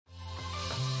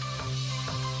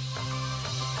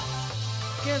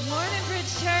Good morning, Bridge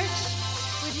Church.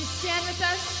 Would you stand with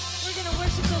us? We're going to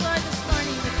worship the Lord this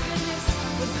morning with goodness,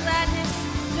 with gladness,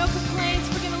 no complaints.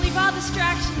 We're going to leave all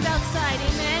distractions outside.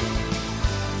 Amen.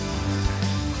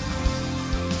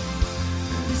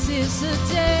 This is a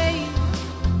day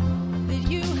that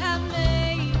you have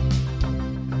made.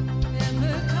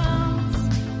 Never comes,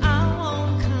 I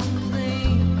won't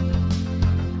complain.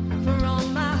 For all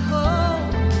my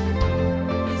hope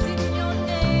is in your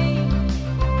name.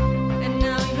 And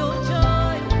now your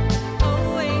joy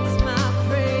awaits my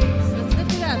praise. Let's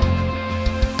lift it up.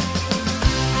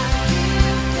 I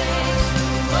give thanks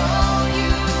for all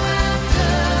you have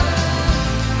done.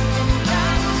 And I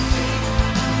will sing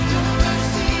your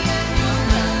mercy and your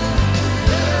love.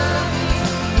 Love is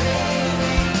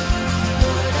amazing.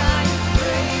 Lord, I am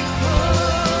grateful.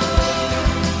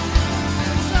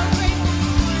 I'm so grateful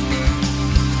for you.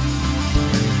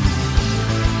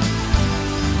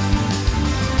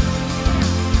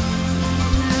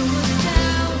 When I was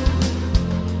down,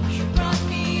 you brought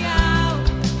me out.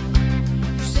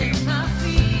 You set my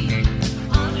feet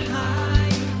on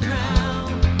higher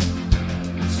ground.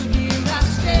 So here I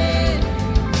stand.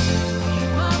 You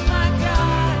are my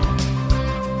God.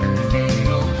 Your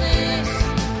faithfulness,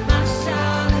 my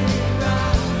solid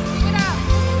rock. Sing it out.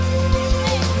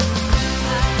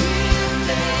 I give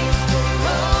thanks for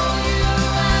all you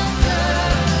have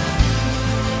done.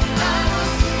 I will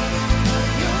sing of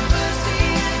your mercy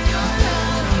and your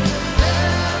love.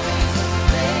 Love is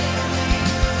amazing.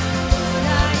 Lord,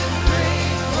 I am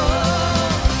grateful.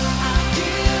 I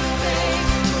give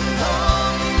thanks for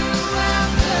all you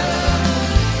have done.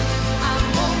 I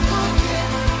won't forget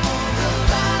all the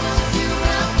battles you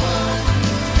have won.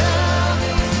 Love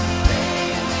is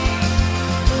amazing.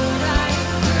 Lord, I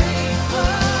am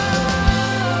grateful.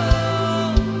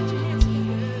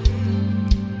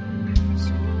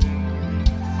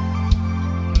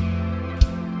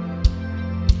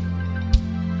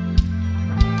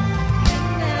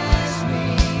 And as we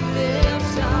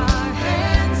lift our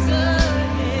hands up,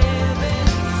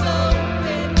 heaven's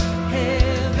open,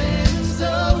 heaven's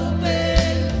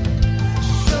open.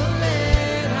 So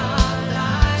let our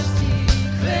lives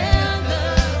declare the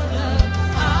love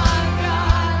our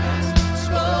God has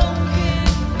spoken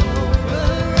over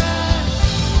us.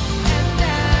 And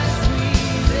as we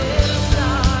lift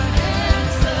our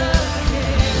hands up,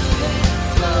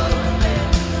 heaven's open,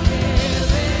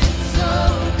 heaven's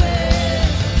open.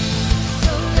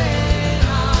 So let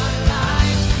our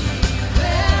lives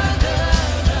declare the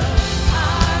love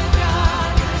our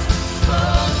God has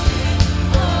spoken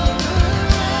over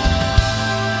us.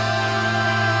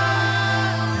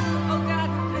 Oh God,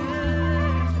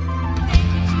 thank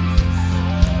you, Jesus.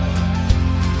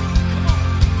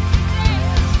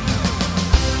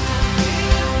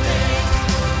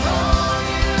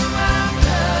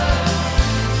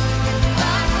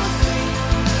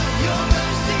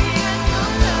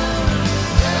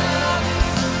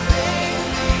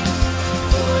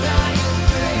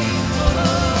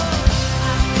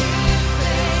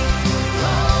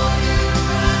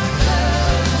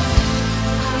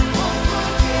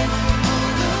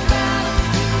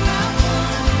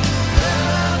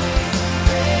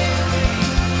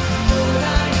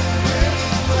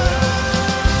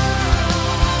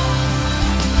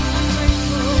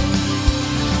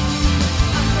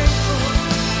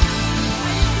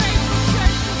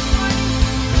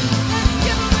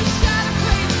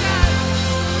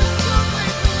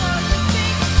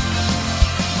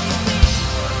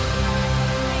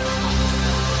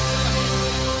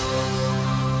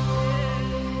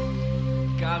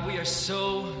 God, we are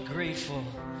so grateful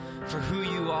for who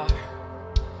you are.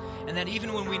 And that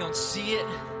even when we don't see it,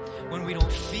 when we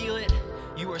don't feel it,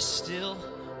 you are still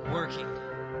working.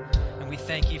 And we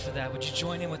thank you for that. Would you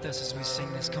join in with us as we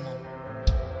sing this? Come on.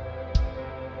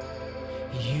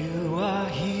 You are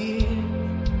here,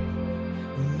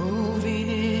 moving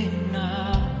in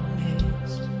our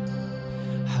midst.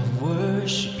 I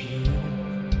worship you.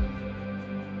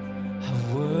 I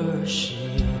worship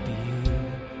you.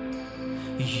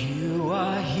 You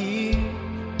are here,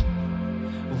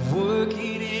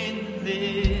 working in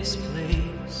this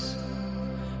place.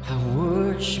 I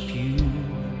worship you.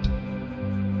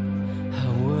 I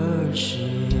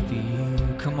worship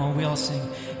you. Come on, we all sing.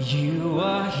 You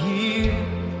are here,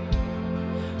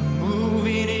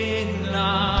 moving in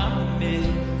our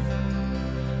midst.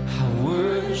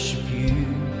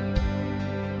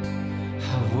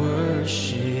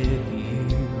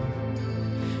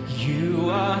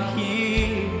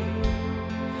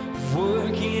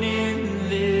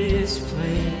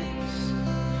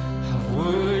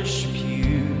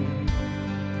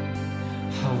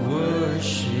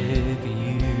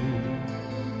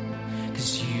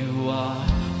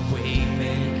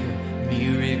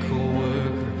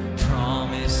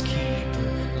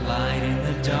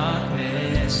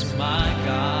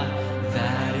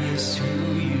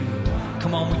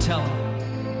 Come on, we tell him.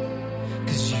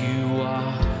 'Cause you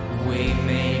are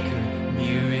waymaker,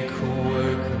 miracle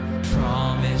worker,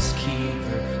 promise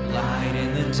keeper, light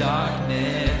in the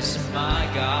darkness. My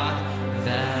God,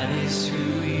 that is who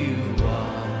you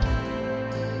are.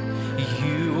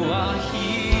 You are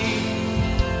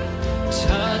here,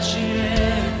 touching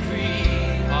every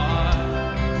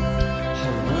heart. I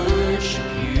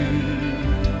worship you.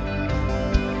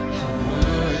 I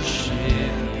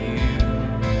worship you.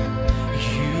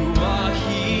 You are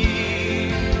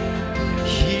here,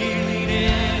 healing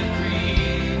every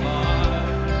heart.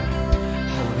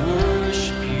 I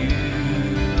worship you.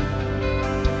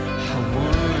 I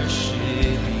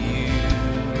worship you.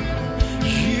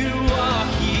 You are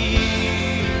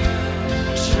here,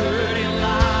 turning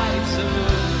lives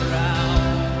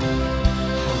around.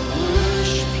 I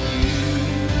worship you.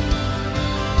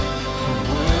 I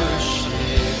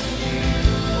worship you.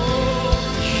 Oh,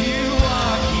 you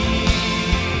are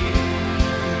here,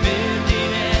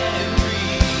 mending every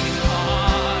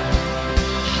heart.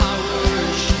 I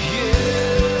worship you,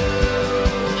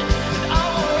 and I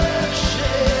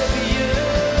worship you.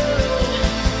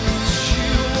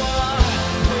 You are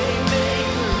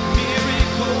waymaker,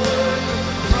 miracle worker,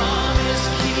 promise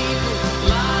keeper,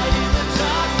 light in the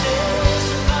darkness.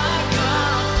 My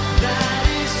God, that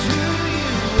is who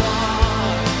you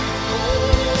are.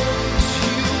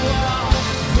 You are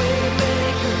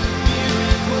waymaker,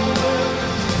 miracle worker,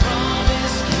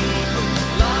 promise keeper,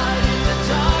 light in the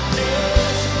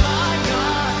darkness. My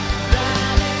God,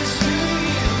 that is who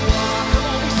you are. Come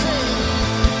on, we sing.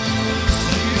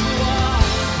 You are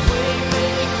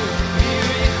waymaker,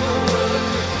 miracle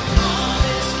worker,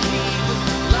 promise keeper,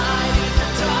 light in the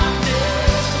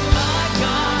darkness. My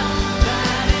God,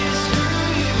 that is who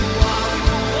you are. We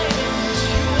proclaim it.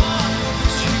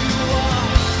 You are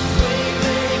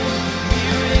waymaker,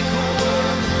 miracle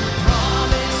worker,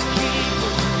 promise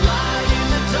keeper, light in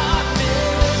the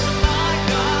darkness. My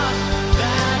God,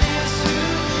 that is who.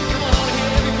 Come on, I want to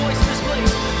hear every voice in this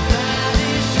place. That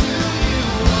is who you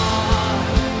are.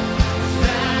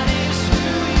 That is who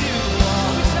you are.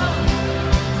 We tell 'em.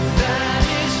 That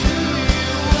is who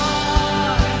you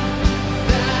are.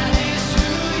 That is who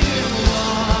you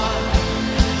are.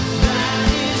 That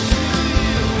is who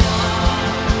you are.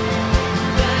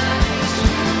 That is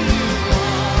who you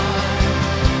are.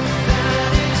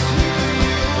 That is who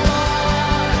you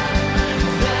are.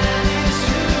 That is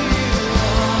who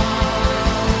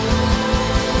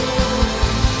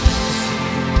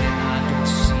even when I don't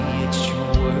see it,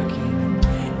 you're working.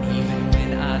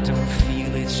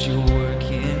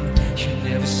 You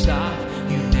never stop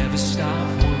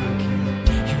working.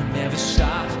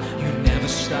 You never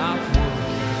stop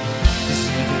working. 'Cause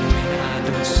even when I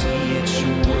don't see it,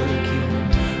 you're working.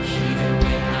 Even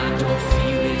when I don't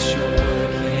feel it, you're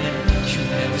working. You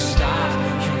never stop.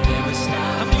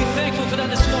 How many are thankful for that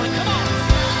this morning? Come on.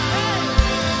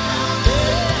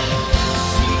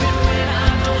 Even when I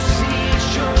don't see it,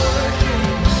 you're working.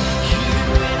 Even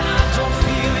when I don't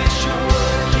feel it, you're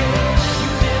working. You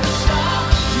never stop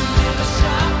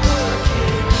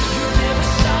working. You never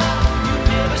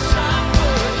stop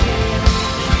working.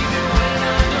 Even when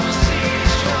I don't see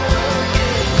it, you're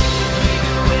working.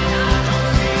 Even when I don't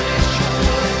feel it, you're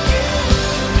working.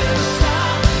 You never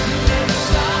stop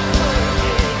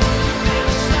working. You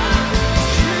never stop.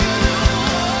 You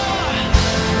are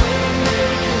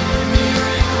waymaker,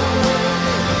 miracle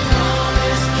worker,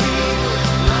 promise keeper,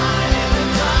 light in the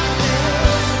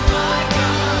darkness. My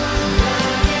God,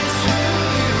 that is who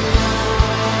you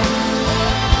are.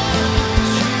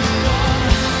 You are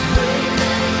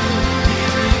waymaker,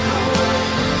 miracle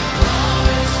worker,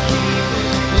 promise keeper,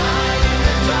 light in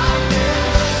the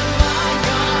darkness. My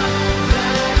God,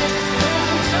 that is who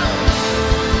you are.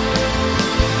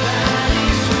 That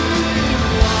is who you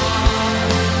are.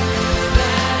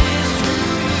 That is who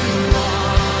you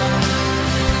are.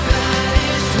 That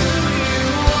is who you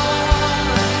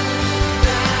are.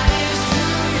 That is who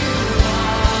you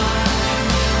are.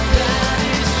 That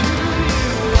is who you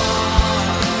are.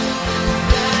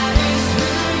 That is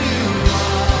who you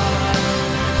are.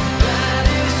 That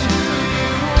is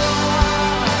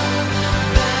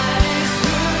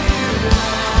who you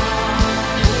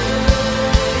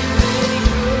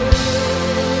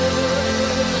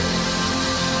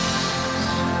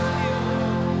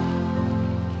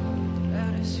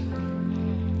That is who you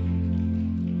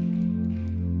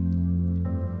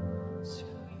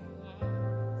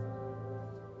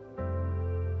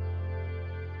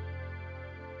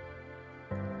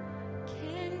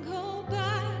Can't go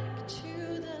back to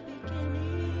the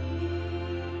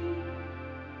beginning.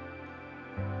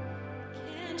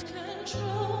 Can't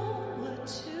control what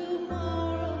tomorrow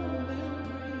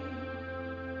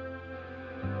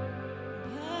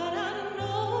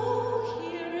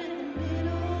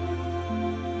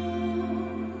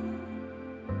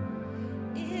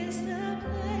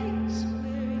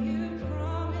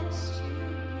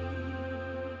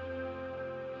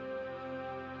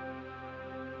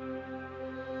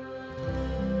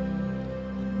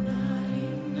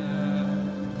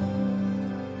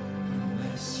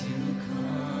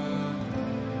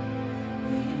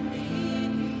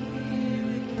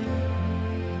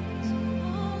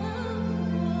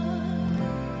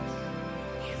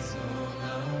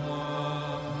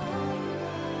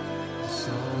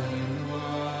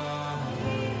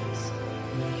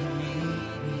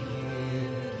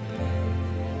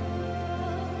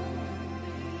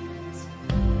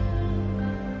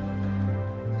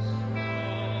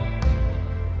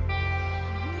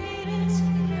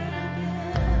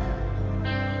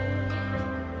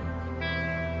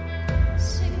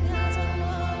Sing as I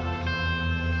walk.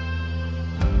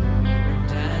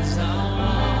 And as I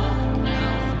walk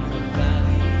now through the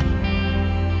valley,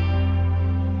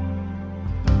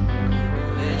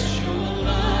 let your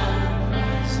love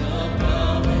rise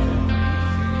above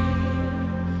everything,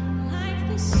 Like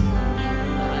the sun,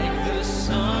 like the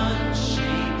sun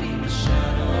shaping the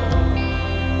shadow.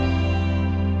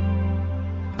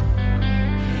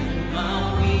 In my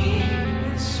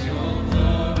weakness, your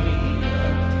glory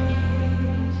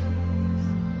appears.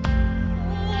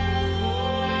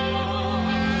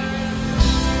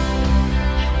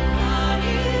 not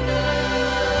enough.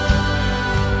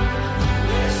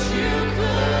 Yes, you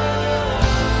could.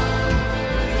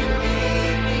 Will you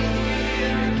meet me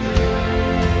here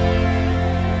again?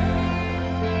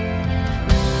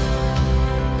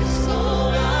 'Cause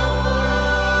all I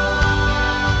want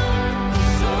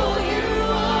is all you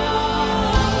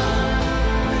are.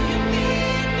 Will you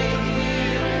meet me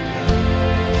here again?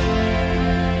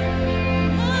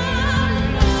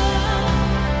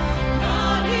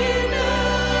 Not enough,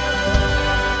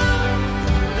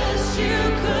 unless you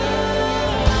could.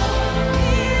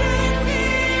 Meet us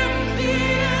here,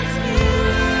 meet us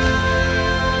here.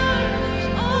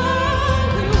 All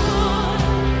we want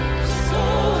is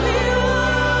all we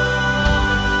want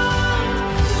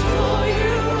is all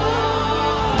you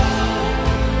are.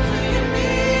 Will you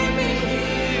meet me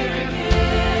here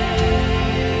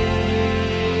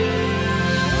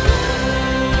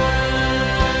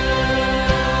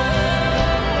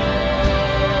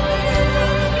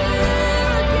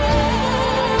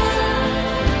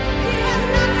He has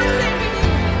not forsaken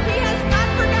you. He has not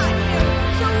forgotten you.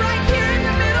 So right here in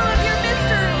the middle of your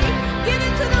mystery, give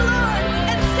it to the Lord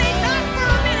and say, not for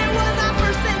a minute was I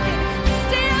forsaken.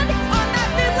 Stand on that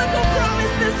biblical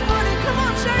promise this morning. Come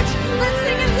on, church. Let's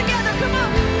sing it together. Come on.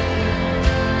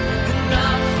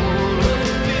 Not for a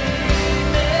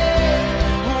minute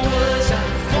was I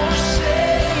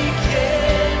forsaken.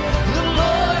 The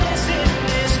Lord is in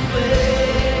this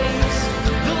place.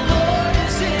 The Lord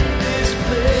is in this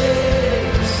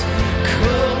place.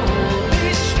 Come,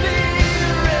 Holy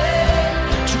Spirit,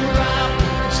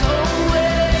 drops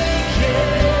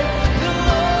awaken. The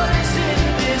Lord is in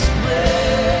this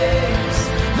place.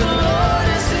 The Lord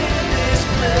is in this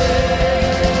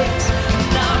place.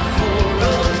 Not for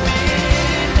a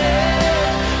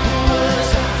minute was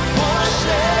I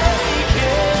forsaken.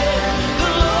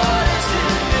 The Lord is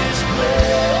in this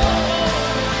place.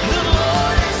 The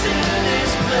Lord is in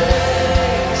this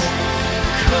place.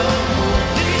 Come,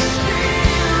 Holy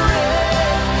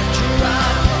Spirit,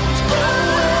 drops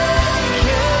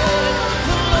awaken.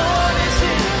 The Lord is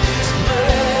in this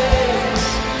place.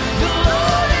 The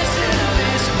Lord is in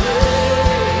this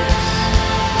place.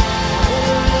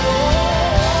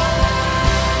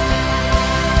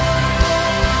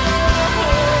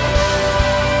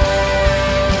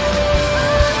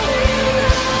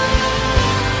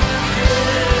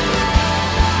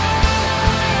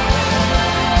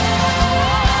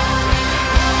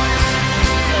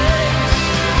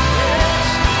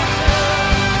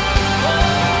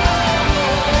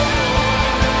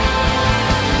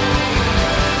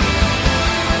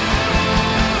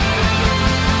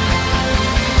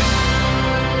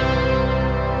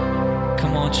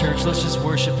 Come on, church, let's just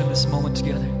worship in this moment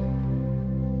together.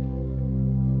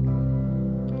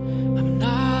 I'm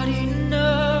not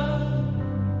enough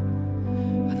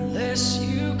unless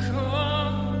you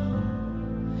come.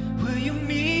 Will you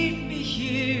meet me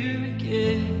here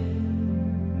again?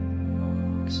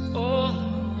 'Cause all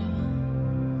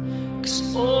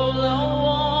I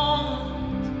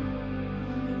want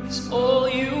is all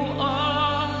you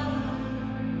are.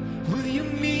 Will you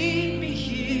meet me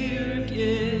here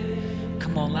again?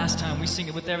 Come on, last time we sing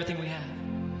it with everything we have.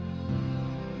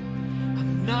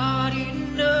 I'm not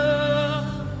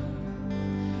enough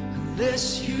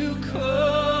unless you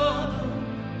come.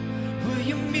 Will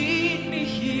you meet me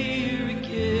here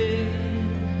again?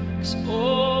 'Cause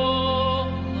all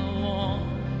I want,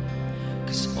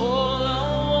 'cause all I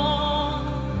want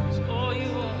is all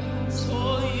you are, is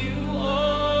all you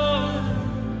are.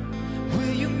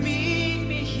 Will you meet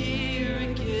me here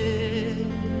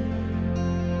again?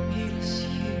 Meet us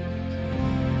here.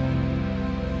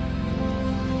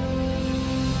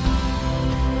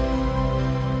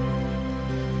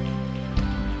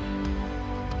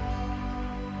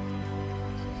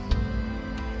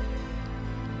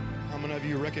 How many of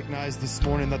you recognize this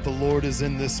morning that the Lord is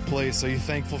in this place? Are you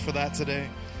thankful for that today?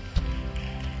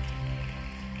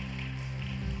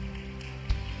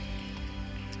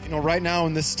 You know, right now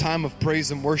in this time of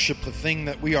praise and worship, the thing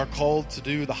that we are called to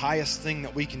do, the highest thing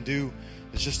that we can do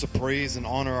is just to praise and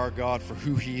honor our God for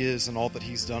who He is and all that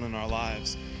He's done in our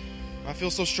lives. I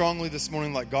feel so strongly this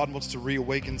morning like God wants to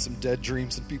reawaken some dead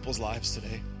dreams in people's lives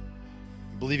today.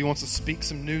 I believe He wants to speak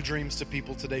some new dreams to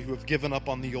people today who have given up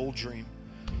on the old dream.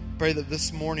 Pray that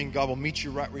this morning God will meet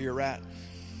you right where you're at.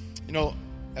 You know,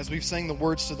 as we've sang the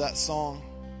words to that song,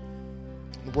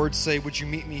 the words say, "Would you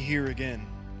meet me here again?"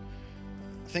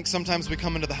 I think sometimes we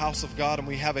come into the house of God and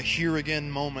we have a here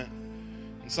again moment.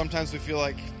 And sometimes we feel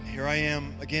like, here I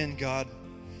am again, God.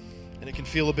 And it can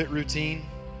feel a bit routine.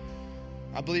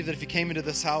 I believe that if you came into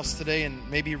this house today and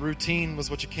maybe routine was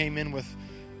what you came in with,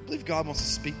 I believe God wants to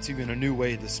speak to you in a new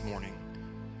way this morning.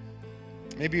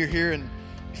 Maybe you're here and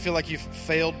you feel like you've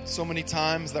failed so many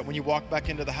times that when you walk back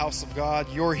into the house of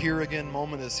God, your here again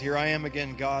moment is, here I am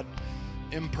again, God,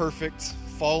 imperfect,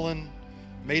 fallen,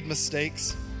 made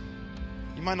mistakes.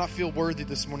 You might not feel worthy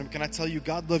this morning, but can I tell you,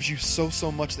 God loves you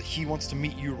so much that He wants to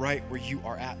meet you right where you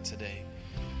are at today.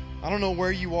 I don't know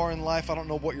where you are in life. I don't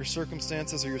know what your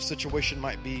circumstances or your situation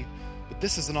might be, but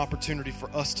this is an opportunity for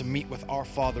us to meet with our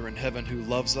Father in heaven who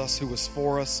loves us, who is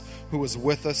for us, who is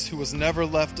with us, who has never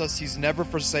left us. He's never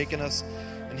forsaken us,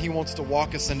 and He wants to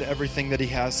walk us into everything that He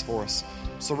has for us.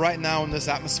 So right now in this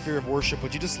atmosphere of worship,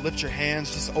 would you just lift your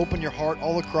hands, just open your heart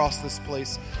all across this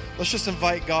place. Let's just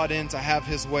invite God in to have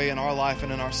His way in our life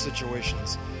and in our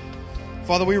situations.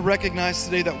 Father, we recognize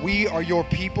today that we are your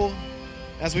people.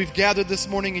 As we've gathered this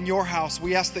morning in your house,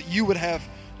 we ask that you would have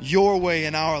your way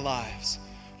in our lives.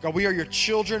 God, we are your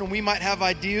children, and we might have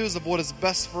ideas of what is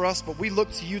best for us, but we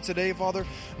look to you today, Father,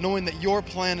 knowing that your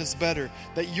plan is better,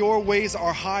 that your ways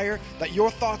are higher, that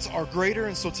your thoughts are greater,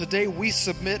 and so today we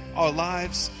submit our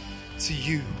lives to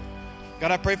you. God,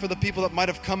 I pray for the people that might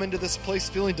have come into this place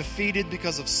feeling defeated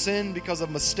because of sin, because of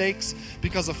mistakes,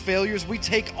 because of failures. We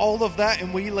take all of that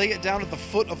and we lay it down at the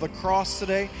foot of the cross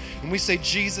today, and we say,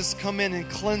 Jesus, come in and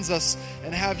cleanse us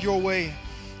and have your way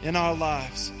in our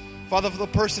lives. Father, for the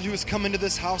person who has come into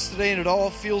this house today and it all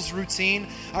feels routine,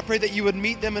 I pray that you would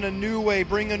meet them in a new way,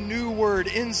 bring a new word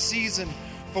in season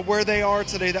for where they are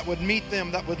today that would meet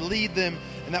them, that would lead them,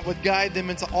 and that would guide them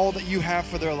into all that you have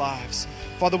for their lives.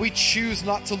 Father, we choose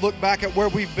not to look back at where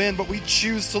we've been, but we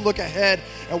choose to look ahead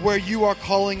at where you are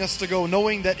calling us to go,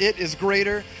 knowing that it is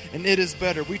greater and it is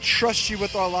better. We trust you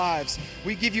with our lives.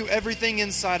 We give you everything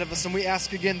inside of us, and we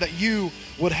ask again that you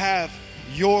would have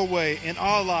your way in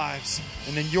our lives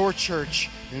and in your church,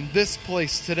 in this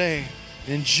place today,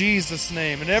 in Jesus'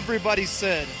 name. And everybody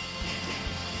said,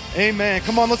 amen.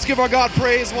 Come on, let's give our God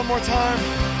praise one more time.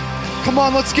 Come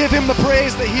on, let's give Him the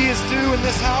praise that He is due in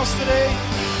this house today.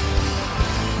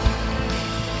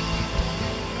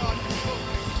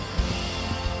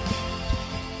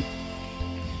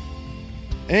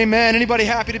 Amen. Anybody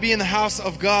happy to be in the house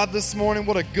of God this morning?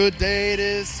 What a good day it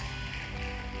is.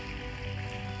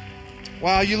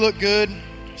 Wow, you look good.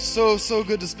 So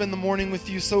good to spend the morning with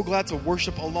you. So glad to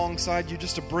worship alongside you,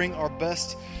 just to bring our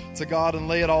best to God and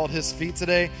lay it all at His feet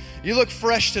today. You look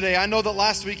fresh today. I know that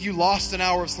last week you lost an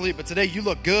hour of sleep, but today you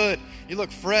look good. You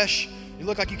look fresh. You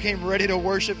look like you came ready to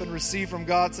worship and receive from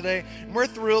God today. And we're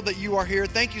thrilled that you are here.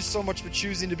 Thank you so much for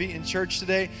choosing to be in church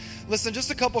today. Listen,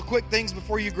 just a couple quick things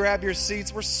before you grab your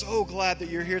seats. We're so glad that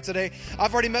you're here today.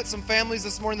 I've already met some families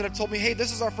this morning that have told me, hey,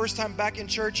 this is our first time back in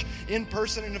church in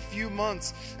person in a few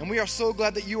months. And we are so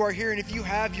glad that you are here. And if you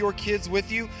have your kids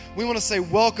with you, we want to say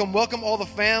welcome. Welcome all the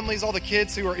families, all the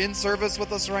kids who are in service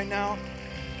with us right now.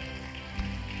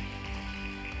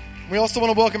 We also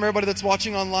want to welcome everybody that's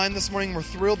watching online this morning. We're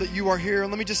thrilled that you are here. And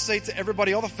let me just say to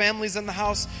everybody, all the families in the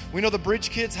house, we know the Bridge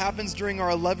Kids happens during our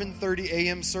 11:30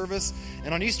 a.m. service.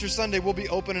 And on Easter Sunday, we'll be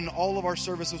opening all of our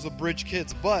services with Bridge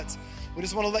Kids. But we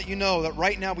just want to let you know that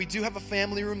right now we do have a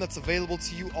family room that's available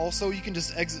to you also. You can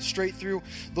just exit straight through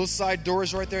those side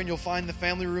doors right there, and you'll find the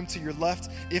family room to your left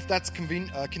if that's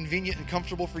convenient and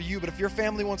comfortable for you. But if your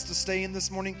family wants to stay in this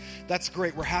morning, that's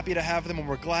great. We're happy to have them, and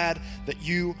we're glad that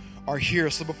you are here.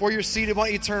 So before you're seated, why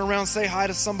don't you turn around, say hi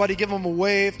to somebody, give them a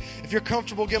wave. If you're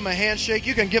comfortable, give them a handshake.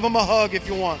 You can give them a hug if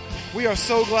you want. We are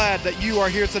so glad that you are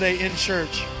here today in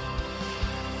church.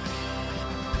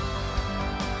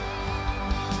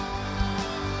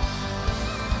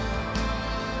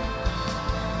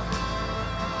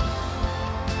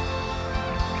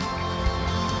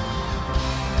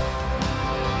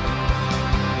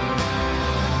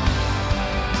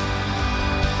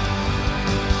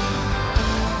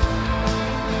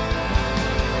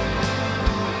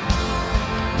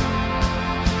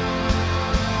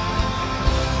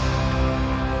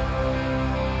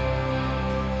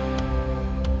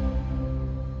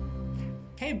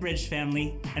 Hey Bridge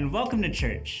family, and welcome to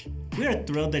church. We are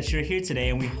thrilled that you're here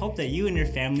today, and we hope that you and your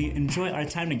family enjoy our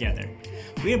time together.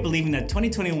 We are believing that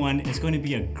 2021 is going to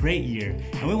be a great year,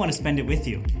 and we want to spend it with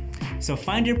you. So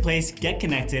find your place, get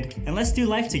connected, and let's do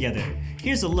life together.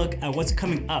 Here's a look at what's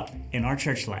coming up in our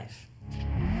church life.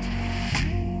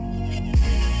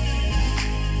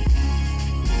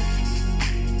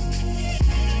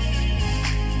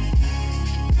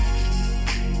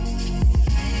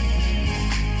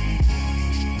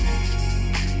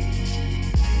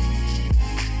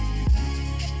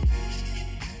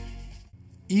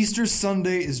 Easter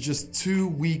Sunday is just 2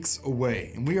 weeks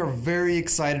away, and we are very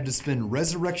excited to spend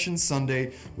Resurrection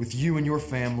Sunday with you and your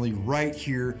family right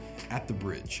here at the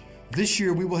Bridge. This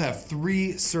year we will have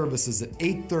 3 services at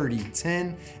 8:30,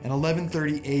 10, and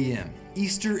 11:30 a.m.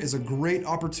 Easter is a great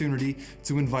opportunity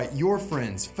to invite your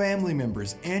friends, family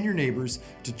members, and your neighbors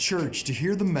to church to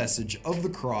hear the message of the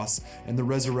cross and the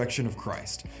resurrection of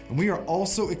Christ. And we are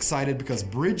also excited because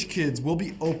Bridge Kids will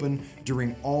be open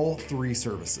during all 3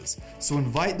 services. So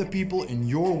invite the people in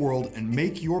your world and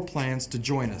make your plans to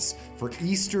join us for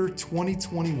Easter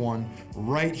 2021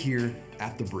 right here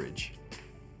at the Bridge.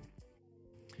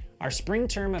 Our spring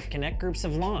term of Connect Groups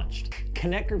have launched.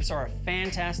 Connect Groups are a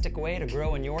fantastic way to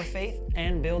grow in your faith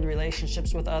and build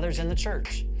relationships with others in the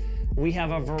church. We have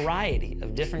a variety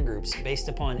of different groups based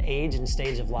upon age and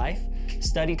stage of life,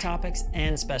 study topics,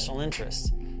 and special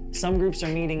interests. Some groups are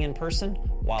meeting in person,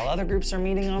 while other groups are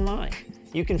meeting online.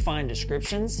 You can find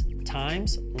descriptions,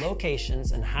 times,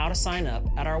 locations, and how to sign up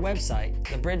at our website,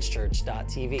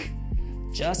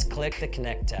 thebridgechurch.tv. Just click the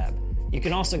Connect tab. You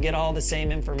can also get all the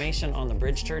same information on the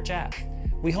Bridge Church app.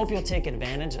 We hope you'll take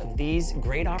advantage of these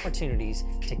great opportunities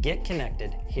to get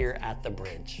connected here at the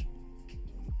Bridge.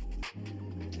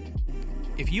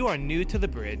 If you are new to the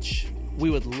Bridge, we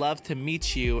would love to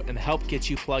meet you and help get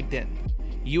you plugged in.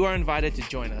 You are invited to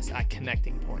join us at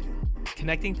Connecting Point.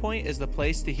 Connecting Point is the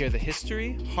place to hear the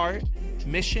history, heart,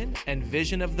 mission, and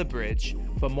vision of the Bridge,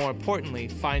 but more importantly,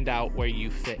 find out where you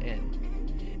fit in.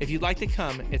 If you'd like to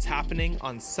come, it's happening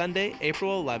on Sunday,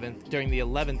 April 11th during the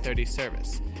 11:30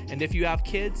 service. And if you have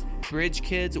kids, Bridge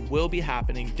Kids will be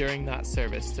happening during that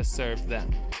service to serve them.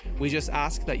 We just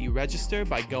ask that you register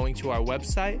by going to our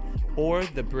website or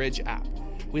the Bridge app.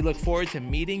 We look forward to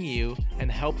meeting you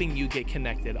and helping you get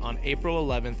connected on April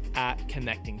 11th at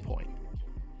Connecting Point.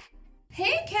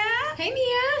 Hey, Kat. Hey,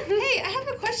 Mia. Hey, I have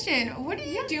a question. What are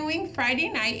you doing Friday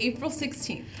night, April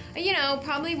 16th? You know,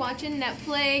 probably watching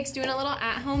Netflix, doing a little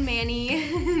at-home Manny.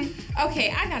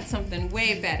 Okay, I got something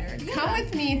way better. Come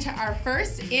with me to our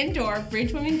first indoor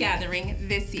Bridge Women gathering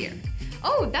this year.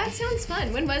 Oh, that sounds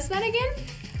fun. When was that again?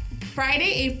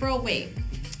 Friday,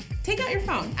 take out your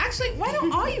phone. Actually, why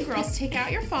don't all you girls take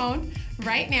out your phone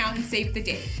right now and save the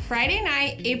date. Friday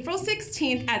night, April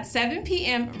 16th at 7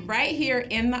 p.m. right here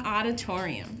in the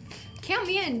auditorium. Count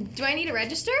me in. Do I need to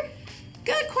register?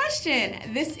 Good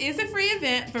question. This is a free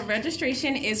event, but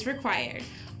registration is required.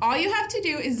 All you have to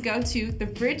do is go to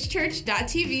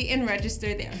thebridgechurch.tv and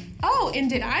register there. Oh, and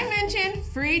did I mention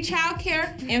free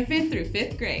childcare, infant through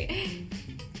 5th grade?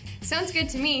 Sounds good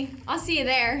to me. I'll see you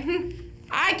there.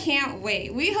 I can't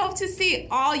wait. We hope to see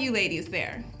all you ladies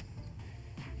there.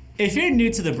 If you're new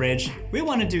to the Bridge, we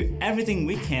want to do everything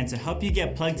we can to help you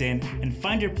get plugged in and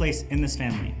find your place in this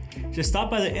family. Just stop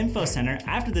by the info center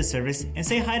after the service and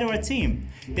say hi to our team.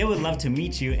 They would love to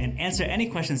meet you and answer any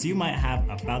questions you might have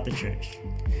about the church.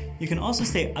 You can also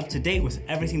stay up to date with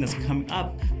everything that's coming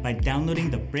up by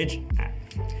downloading the Bridge app.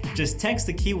 Just text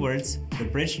the keywords, the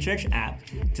Bridge Church app,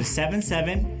 to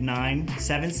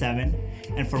 77977,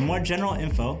 and for more general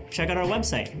info, check out our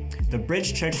website,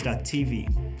 thebridgechurch.tv.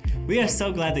 We are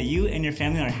so glad that you and your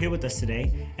family are here with us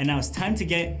today, and now it's time to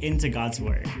get into God's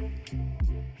Word.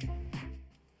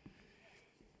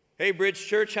 Hey, Bridge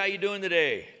Church, how you doing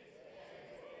today?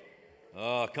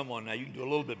 Oh, come on now, you can do a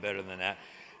little bit better than that.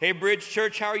 Hey, Bridge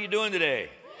Church, how are you doing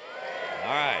today? All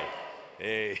right.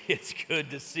 Hey, it's good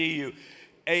to see you.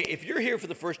 Hey, if you're here for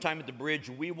the first time at the Bridge,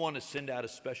 we want to send out a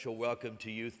special welcome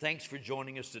to you. Thanks for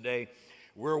joining us today.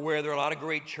 We're aware there are a lot of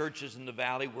great churches in the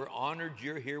valley. We're honored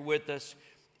you're here with us.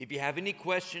 If you have any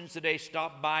questions today,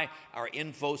 stop by our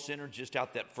info center just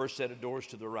out that first set of doors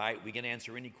to the right. We can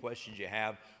answer any questions you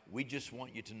have. We just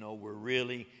want you to know we're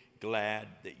really glad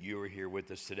that you are here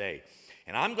with us today.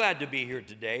 And I'm glad to be here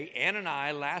today. Ann and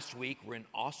I last week were in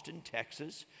Austin,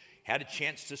 Texas. Had a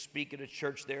chance to speak at a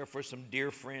church there for some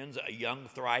dear friends, a young,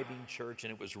 thriving church,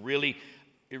 and it was really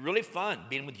fun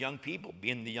being with young people,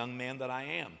 being the young man that I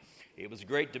am. It was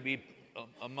great to be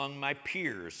among my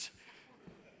peers.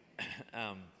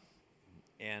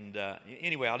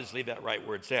 Anyway, I'll just leave that right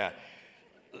where it's at.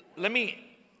 Let me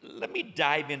let me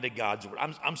dive into God's Word.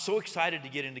 I'm so excited to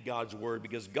get into God's Word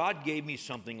because God gave me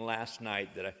something last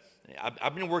night that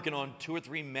I've been working on 2 or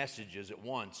 3 messages at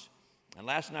once. And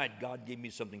last night, God gave me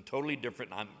something totally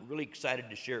different. And I'm really excited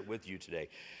to share it with you today.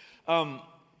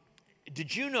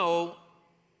 Did you know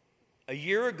a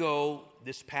year ago,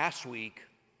 this past week,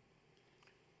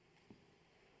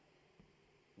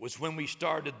 was when we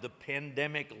started the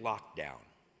pandemic lockdown?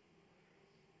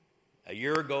 A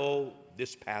year ago,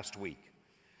 this past week.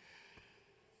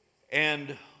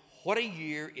 And what a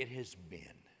year it has been.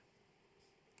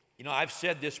 You know, I've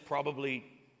said this probably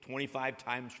 25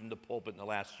 times from the pulpit in the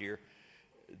last year.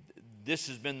 This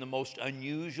has been the most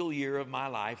unusual year of my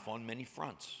life on many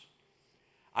fronts.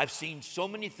 I've seen so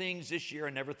many things this year I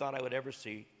never thought I would ever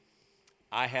see.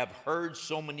 I have heard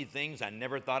so many things I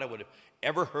never thought I would have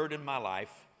ever heard in my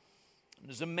life.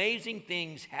 There's amazing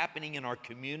things happening in our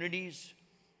communities,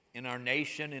 in our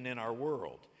nation, and in our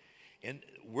world. And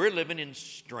we're living in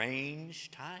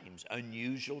strange times,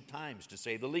 unusual times, to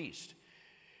say the least.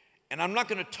 And I'm not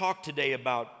going to talk today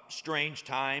about strange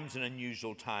times and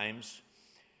unusual times,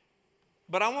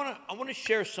 but I want to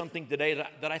share something today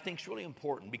that I think is really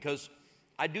important, because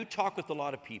I do talk with a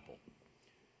lot of people,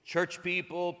 church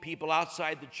people, people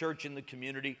outside the church in the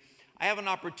community. I have an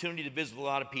opportunity to visit a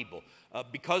lot of people.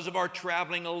 Because of our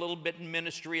traveling a little bit in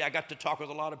ministry, I got to talk with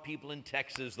a lot of people in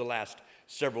Texas the last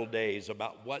several days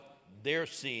about what they're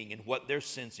seeing and what they're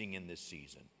sensing in this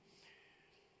season.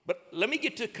 But let me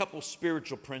get to a couple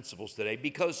spiritual principles today,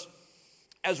 because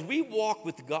as we walk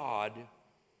with God,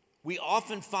 we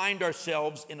often find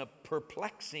ourselves in a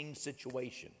perplexing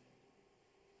situation.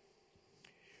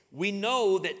 We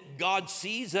know that God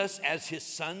sees us as his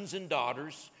sons and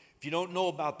daughters. If you don't know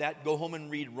about that, go home and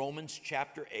read Romans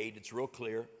chapter 8. It's real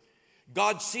clear.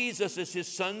 God sees us as his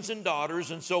sons and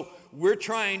daughters, and so we're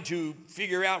trying to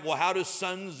figure out, well, how do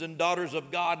sons and daughters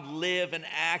of God live and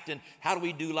act, and how do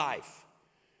we do life?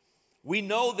 We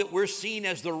know that we're seen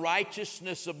as the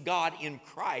righteousness of God in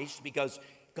Christ because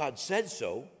God said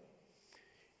so,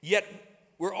 yet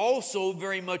we're also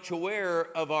very much aware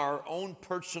of our own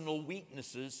personal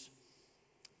weaknesses,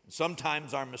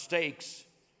 sometimes our mistakes,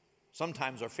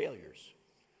 sometimes our failures.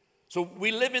 So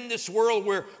we live in this world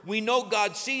where we know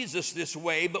God sees us this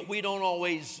way, but we don't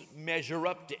always measure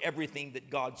up to everything that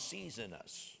God sees in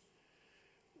us.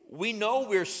 We know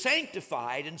we're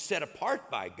sanctified and set apart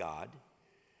by God,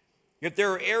 yet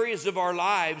there are areas of our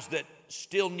lives that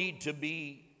still need to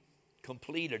be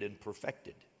completed and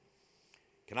perfected.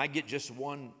 Can I get just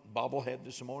one bobblehead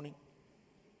this morning?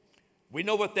 We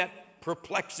know what that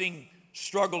perplexing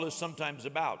struggle is sometimes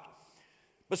about.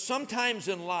 But sometimes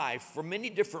in life, for many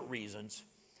different reasons,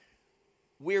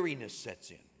 weariness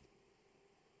sets in.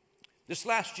 This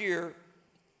last year,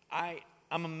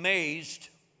 I'm amazed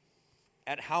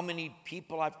at how many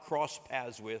people I've crossed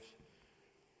paths with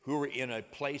who are in a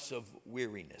place of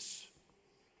weariness.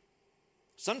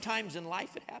 Sometimes in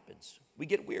life it happens. We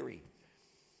get weary.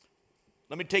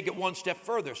 Let me take it one step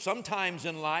further. Sometimes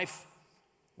in life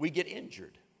we get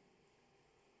injured.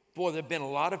 Boy, there have been a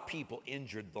lot of people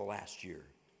injured the last year.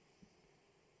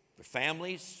 Their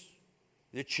families,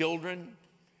 their children,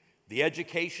 the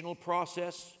educational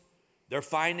process, their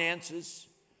finances,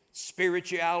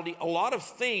 spirituality. A lot of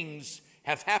things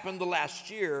have happened the last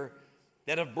year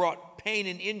that have brought pain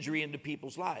and injury into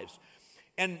people's lives.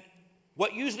 And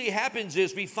what usually happens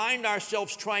is we find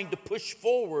ourselves trying to push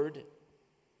forward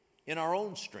in our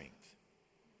own strength.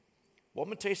 Well, I'm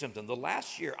going to tell you something. The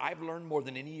last year, I've learned more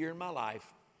than any year in my life,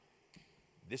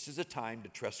 this is a time to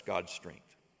trust God's strength.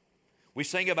 We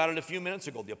sang about it a few minutes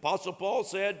ago. The Apostle Paul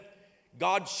said,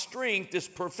 God's strength is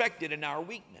perfected in our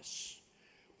weakness.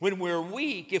 When we're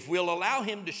weak, if we'll allow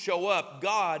him to show up,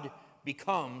 God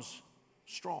becomes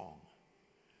strong.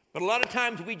 But a lot of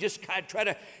times we just kind of try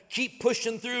to keep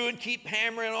pushing through and keep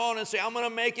hammering on and say, I'm going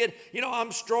to make it. You know,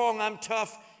 I'm strong, I'm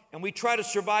tough. And we try to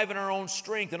survive in our own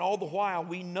strength. And all the while,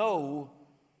 we know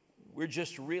we're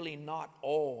just really not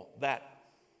all that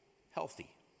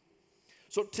healthy.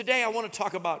 So today I want to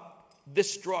talk about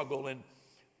this struggle. And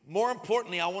more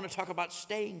importantly, I want to talk about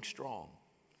staying strong.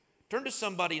 Turn to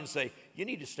somebody and say, you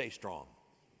need to stay strong.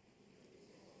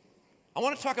 I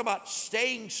want to talk about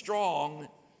staying strong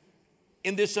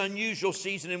in this unusual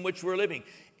season in which we're living.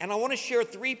 And I want to share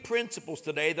 3 principles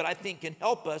today that I think can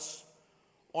help us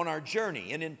on our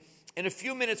journey. And in a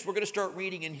few minutes, we're going to start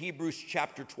reading in Hebrews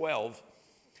chapter 12.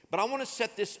 But I want to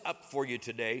set this up for you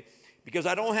today because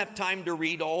I don't have time to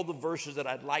read all the verses that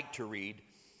I'd like to read.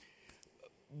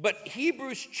 But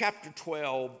Hebrews chapter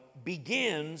 12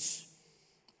 begins,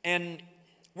 and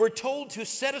we're told to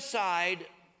set aside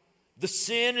the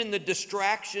sin and the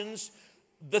distractions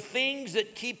the things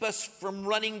that keep us from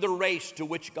running the race to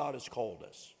which God has called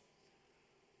us.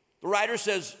 The writer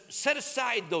says, set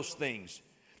aside those things,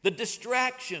 the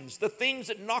distractions, the things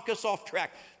that knock us off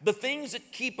track, the things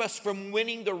that keep us from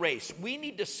winning the race. We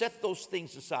need to set those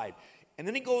things aside. And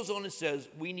then he goes on and says,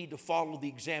 we need to follow the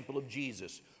example of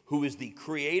Jesus, who is the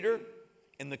creator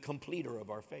and the completer of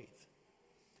our faith.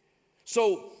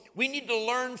 So we need to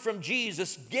learn from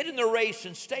Jesus, get in the race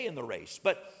and stay in the race.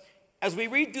 But as we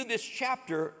read through this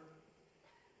chapter,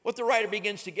 what the writer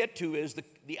begins to get to is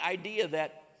the idea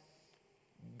that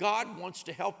God wants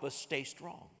to help us stay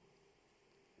strong.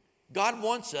 God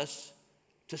wants us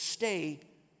to stay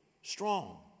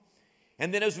strong.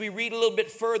 And then as we read a little bit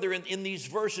further in these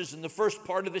verses, in the first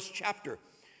part of this chapter,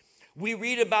 we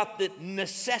read about the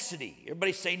necessity.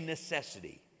 Everybody say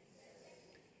necessity.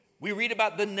 We read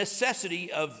about the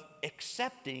necessity of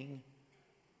accepting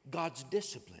God's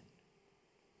discipline.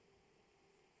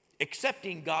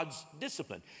 Accepting God's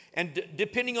discipline. And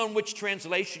depending on which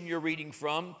translation you're reading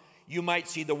from, you might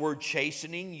see the word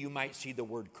chastening, you might see the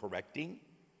word correcting.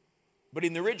 But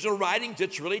in the original writings,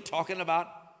 it's really talking about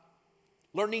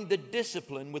learning the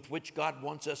discipline with which God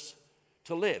wants us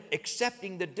to live.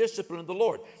 Accepting the discipline of the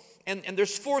Lord. And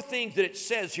there's 4 things that it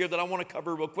says here that I want to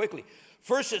cover real quickly.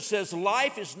 First, it says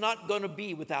life is not going to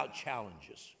be without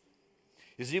challenges.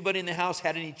 Has anybody in the house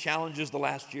had any challenges the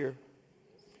last year?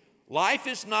 Life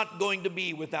is not going to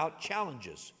be without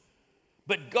challenges.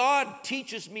 But God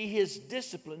teaches me his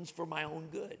disciplines for my own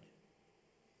good.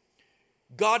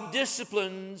 God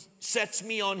disciplines, sets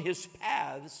me on his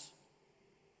paths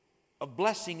of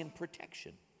blessing and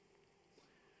protection.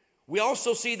 We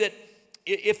also see that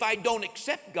if I don't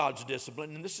accept God's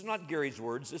discipline, and this is not Gary's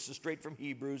words, this is straight from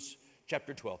Hebrews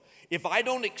chapter 12. If I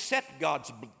don't accept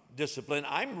God's discipline,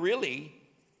 I'm really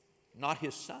not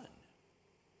his son.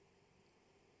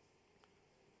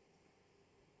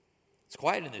 It's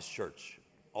quiet in this church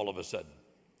all of a sudden.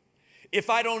 If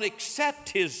I don't accept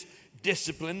his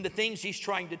discipline, the things he's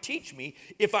trying to teach me,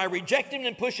 if I reject him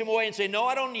and push him away and say, no,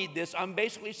 I don't need this, I'm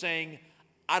basically saying,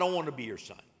 I don't want to be your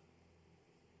son.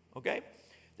 Okay?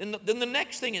 Then the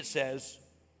next thing it says,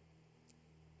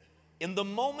 in the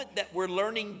moment that we're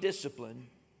learning discipline,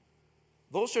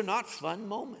 those are not fun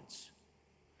moments.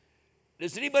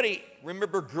 Does anybody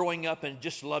remember growing up and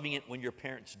just loving it when your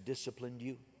parents disciplined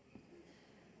you?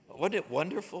 Wasn't it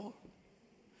wonderful?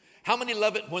 How many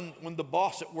love it when the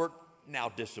boss at work now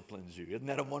disciplines you? Isn't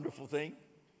that a wonderful thing?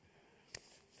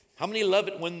 How many love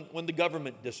it when the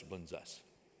government disciplines us?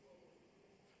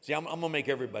 See, I'm going to make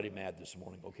everybody mad this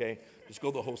morning, okay? Just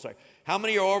go the whole side. How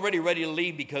many are already ready to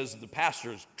leave because the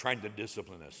pastor's trying to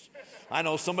discipline us? I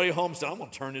know somebody at home said, I'm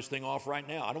going to turn this thing off right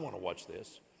now. I don't want to watch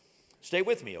this. Stay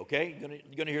with me, okay? You're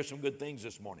going to hear some good things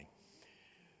this morning.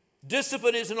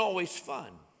 Discipline isn't always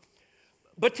fun.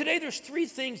 But today there's 3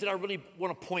 things that I really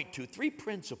want to point to, 3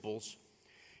 principles.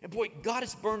 And boy, God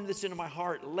has burned this into my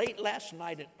heart. Late last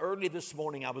night and early this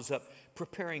morning, I was up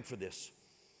preparing for this.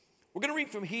 We're going to read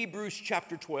from Hebrews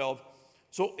chapter 12.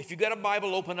 So if you've got a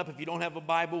Bible, open up. If you don't have a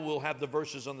Bible, we'll have the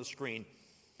verses on the screen.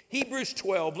 Hebrews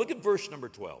 12, look at verse number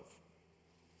 12.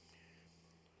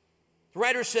 The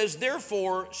writer says,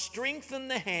 therefore, strengthen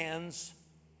the hands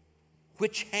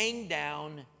which hang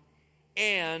down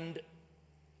and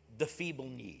the feeble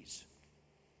knees.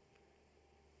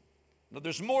 Now,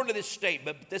 there's more to this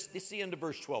statement, but this is the end of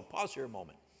verse 12. Pause here a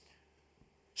moment.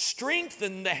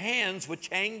 Strengthen the hands which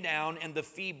hang down and the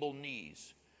feeble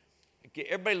knees. Okay,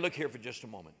 everybody look here for just a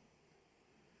moment.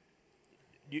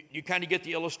 You kind of get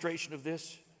the illustration of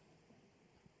this?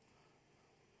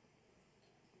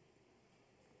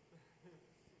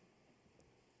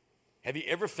 Have you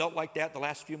ever felt like that the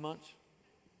last few months?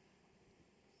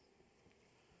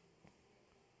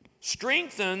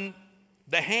 Strengthen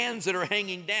the hands that are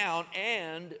hanging down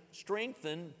and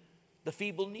strengthen the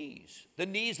feeble knees. The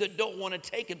knees that don't want to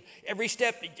take it. Every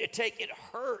step you take, it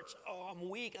hurts. Oh, I'm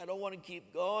weak. I don't want to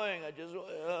keep going.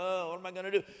 What am I going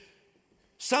to do?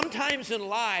 Sometimes in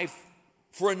life,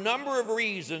 for a number of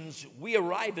reasons, we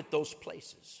arrive at those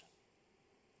places.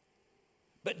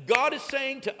 But God is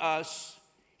saying to us,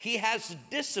 he has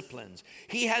disciplines.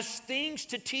 He has things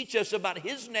to teach us about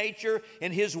his nature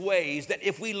and his ways that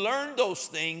if we learn those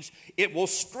things, it will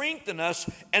strengthen us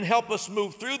and help us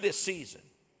move through this season.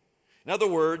 In other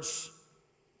words,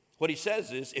 what he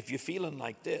says is, if you're feeling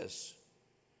like this,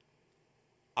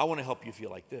 I want to help you feel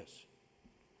like this.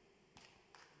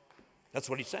 That's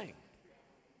what he's saying.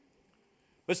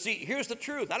 But see, here's the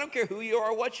truth. I don't care who you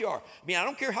are or what you are. I mean, I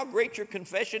don't care how great your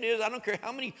confession is. I don't care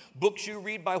how many books you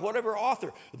read by whatever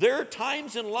author. There are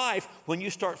times in life when you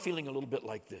start feeling a little bit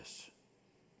like this.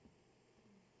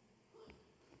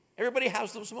 Everybody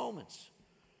has those moments.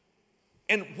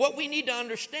 And what we need to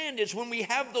understand is when we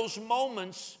have those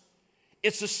moments,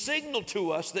 it's a signal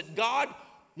to us that God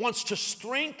wants to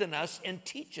strengthen us and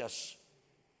teach us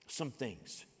some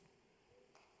things.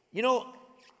 You know,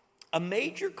 a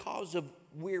major cause of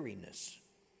weariness.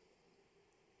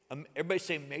 Everybody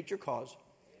say major cause.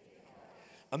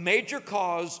 A major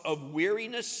cause of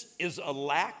weariness is a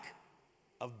lack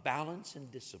of balance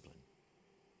and discipline.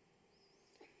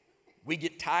 We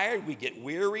get tired, we get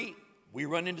weary, we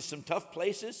run into some tough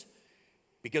places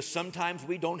because sometimes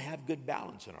we don't have good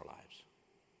balance in our lives.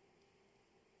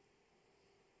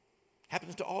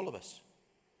 Happens to all of us.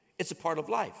 It's a part of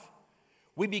life.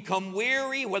 We become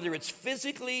weary, whether it's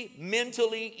physically,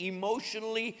 mentally,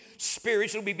 emotionally,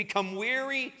 spiritually. We become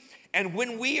weary, and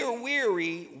when we are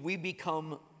weary, we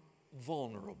become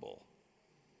vulnerable.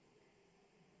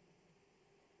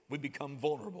 We become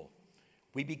vulnerable.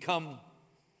 We become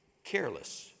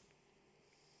careless.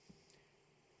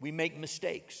 We make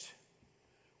mistakes.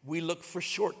 We look for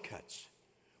shortcuts.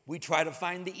 We try to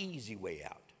find the easy way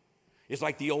out. It's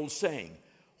like the old saying,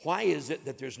 why is it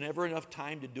that there's never enough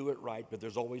time to do it right, but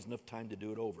there's always enough time to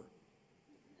do it over?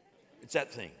 It's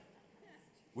that thing.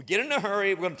 We get in a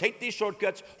hurry, we're going to take these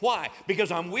shortcuts. Why?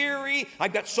 Because I'm weary,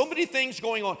 I've got so many things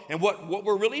going on. And what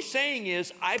we're really saying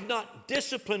is, I've not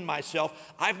disciplined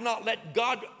myself. I've not let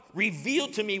God reveal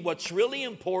to me what's really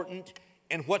important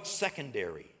and what's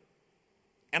secondary.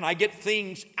 And I get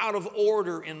things out of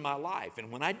order in my life.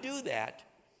 And when I do that,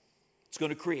 it's going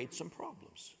to create some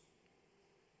problems.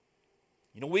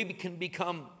 You know, we can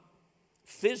become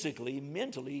physically,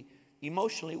 mentally,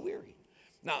 emotionally weary.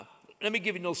 Now, let me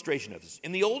give you an illustration of this.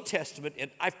 In the Old Testament,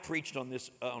 and I've preached on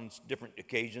this on different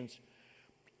occasions.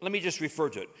 Let me just refer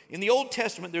to it. In the Old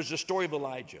Testament, there's a story of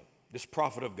Elijah, this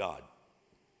prophet of God.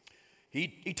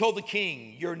 He told the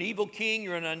king, you're an evil king,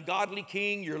 you're an ungodly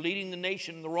king, you're leading the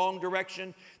nation in the wrong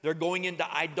direction. They're going into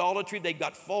idolatry. They've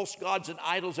got false gods and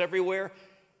idols everywhere.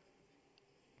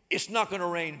 It's not going to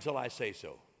rain until I say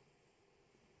so.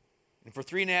 And for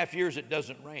 3.5 years, it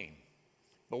doesn't rain.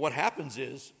 But what happens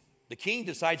is, the king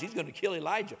decides he's going to kill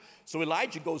Elijah. So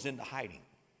Elijah goes into hiding.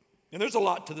 And there's a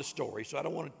lot to the story, so I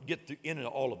don't want to get into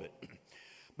all of it.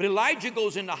 But Elijah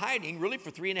goes into hiding really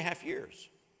for 3.5 years.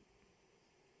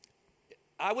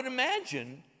 I would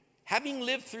imagine, having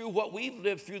lived through what we've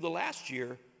lived through the last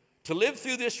year, to live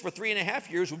through this for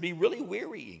 3.5 years would be really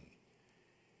wearying.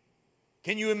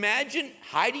 Can you imagine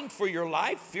hiding for your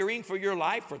life, fearing for your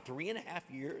life for 3.5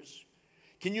 years?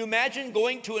 Can you imagine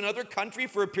going to another country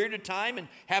for a period of time and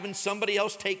having somebody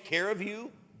else take care of you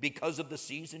because of the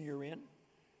season you're in?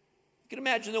 You can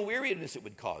imagine the weariness it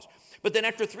would cause. But then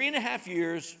after 3.5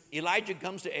 years, Elijah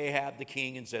comes to Ahab, the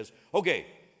king, and says, okay,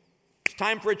 it's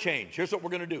time for a change. Here's what we're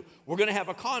going to do. We're going to have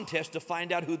a contest to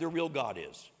find out who the real God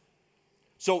is.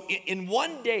 So in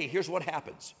one day, here's what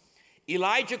happens.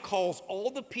 Elijah calls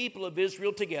all the people of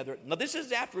Israel together. Now, this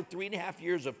is after 3.5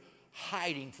 years of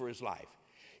hiding for his life.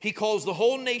 He calls the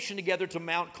whole nation together to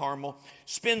Mount Carmel,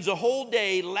 spends a whole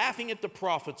day laughing at the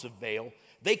prophets of Baal.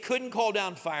 They couldn't call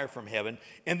down fire from heaven.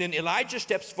 And then Elijah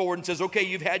steps forward and says, okay,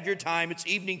 you've had your time. It's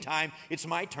evening time. It's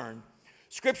my turn.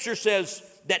 Scripture says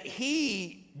that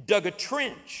he dug a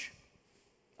trench,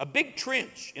 a big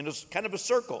trench in a kind of a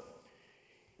circle.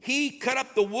 He cut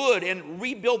up the wood and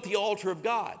rebuilt the altar of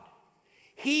God.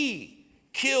 He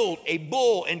killed a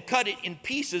bull and cut it in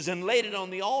pieces and laid it on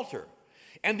the altar.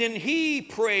 And then he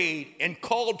prayed and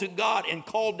called to God and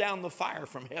called down the fire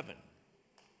from heaven.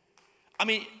 I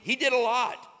mean, he did a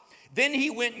lot. Then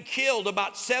he went and killed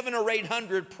about 700 or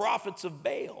 800 prophets of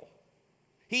Baal.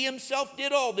 He himself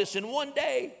did all this in one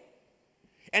day.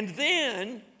 And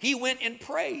then he went and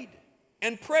prayed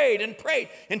and prayed and prayed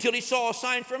until he saw a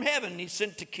sign from heaven. He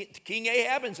sent to King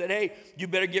Ahab and said, hey, you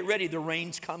better get ready. The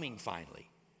rain's coming finally.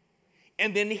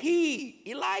 And then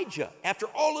Elijah, after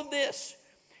all of this,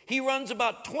 he runs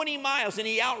about 20 miles and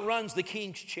he outruns the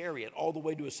king's chariot all the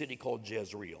way to a city called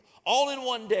Jezreel, all in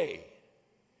one day.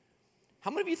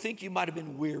 How many of you think you might have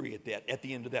been weary at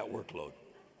the end of that workload?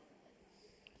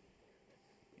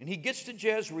 And he gets to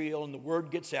Jezreel and the word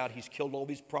gets out. He's killed all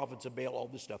these prophets of Baal, all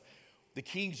this stuff. The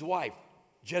king's wife,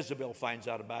 Jezebel, finds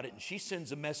out about it and she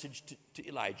sends a message to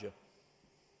Elijah.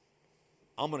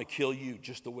 I'm going to kill you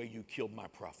just the way you killed my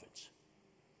prophets.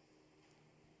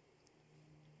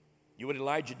 You know what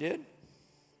Elijah did?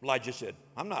 Elijah said,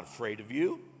 I'm not afraid of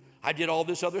you. I did all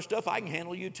this other stuff. I can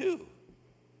handle you too.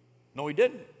 No, he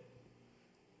didn't.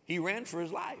 He ran for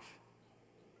his life.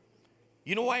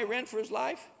 You know why he ran for his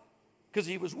life? Because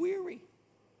he was weary.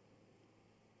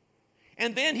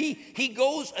 And then he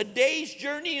goes a day's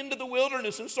journey into the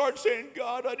wilderness and starts saying,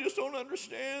 God, I just don't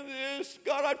understand this.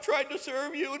 God, I've tried to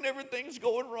serve you and everything's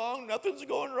going wrong. Nothing's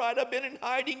going right. I've been in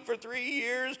hiding for 3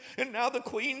 years and now the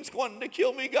queen's wanting to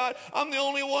kill me. God, I'm the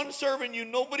only one serving you.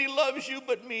 Nobody loves you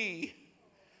but me.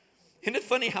 Isn't it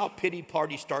funny how pity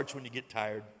party starts when you get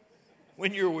tired?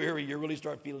 When you're weary, you really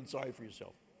start feeling sorry for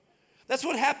yourself. That's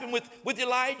what happened with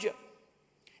Elijah.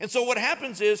 And so what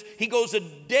happens is he goes a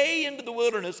day into the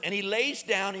wilderness and he lays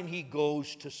down and he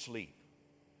goes to sleep.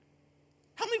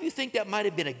 How many of you think that might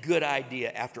have been a good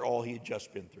idea after all he had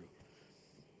just been through?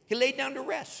 He laid down to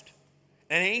rest.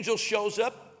 An angel shows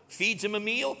up, feeds him a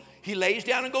meal. He lays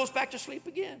down and goes back to sleep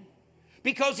again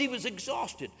because he was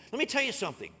exhausted. Let me tell you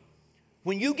something.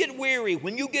 When you get weary,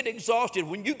 when you get exhausted,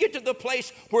 when you get to the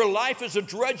place where life is a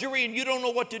drudgery and you don't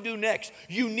know what to do next,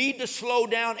 you need to slow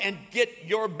down and get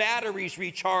your batteries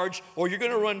recharged, or you're going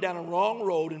to run down a wrong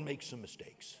road and make some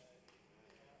mistakes.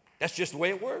 That's just the way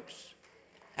it works.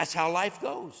 That's how life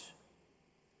goes.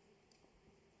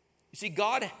 You see,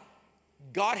 God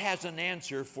has an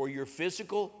answer for your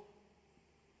physical,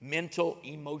 mental,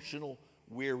 emotional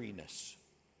weariness.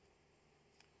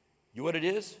 You know what it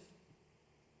is?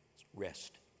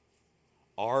 Rest.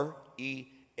 R-E-S-T.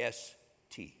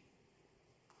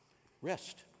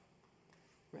 Rest.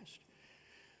 Rest.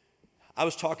 I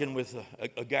was talking with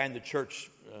a guy in the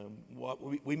church.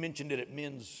 We mentioned it at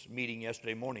men's meeting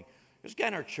yesterday morning. There's a guy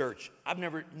in our church. I've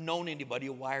never known anybody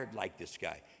wired like this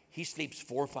guy. He sleeps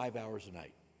 4 or 5 hours a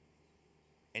night.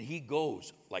 And he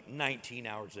goes like 19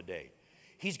 hours a day.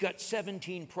 He's got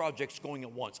 17 projects going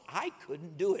at once. I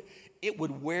couldn't do it. It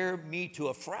would wear me to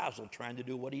a frazzle trying to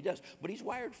do what he does. But he's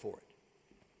wired for it.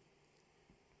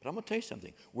 But I'm going to tell you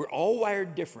something. We're all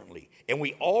wired differently. And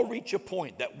we all reach a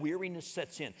point that weariness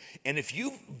sets in. And if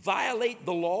you violate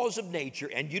the laws of nature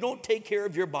and you don't take care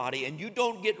of your body and you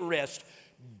don't get rest,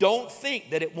 don't think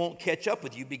that it won't catch up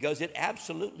with you, because it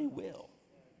absolutely will.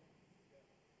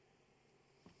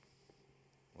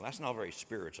 Well, that's not very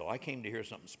spiritual. I came to hear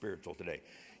something spiritual today.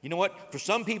 You know what? For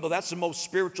some people, that's the most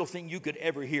spiritual thing you could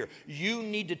ever hear. You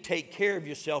need to take care of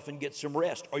yourself and get some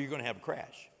rest, or you're going to have a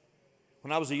crash.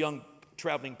 When I was a young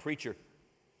traveling preacher,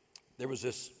 there was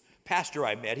this pastor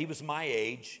I met. He was my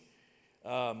age.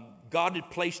 God had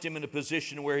placed him in a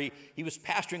position where he was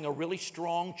pastoring a really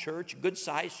strong church,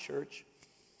 good-sized church.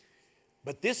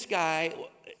 But this guy,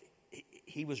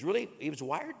 he was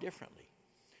wired differently.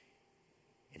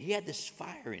 And he had this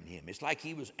fire in him. It's like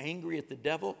he was angry at the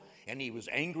devil, and he was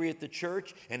angry at the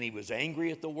church, and he was angry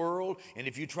at the world. And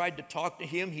if you tried to talk to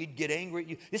him, he'd get angry at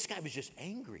you. This guy was just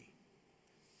angry.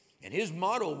 And his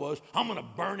motto was, I'm going to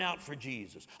burn out for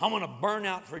Jesus. I'm going to burn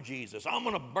out for Jesus. I'm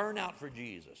going to burn out for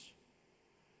Jesus.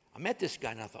 I met this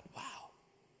guy, and I thought, wow,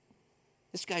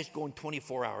 this guy's going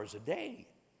 24 hours a day.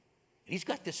 He's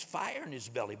got this fire in his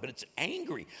belly, but it's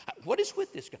angry. What is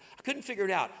with this guy? I couldn't figure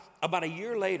it out. About a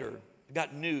year later, I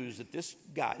got news that this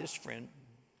guy, this friend,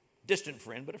 distant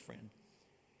friend, but a friend,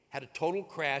 had a total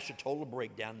crash, a total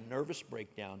breakdown, nervous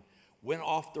breakdown, went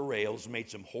off the rails, made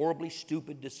some horribly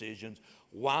stupid decisions,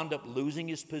 wound up losing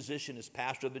his position as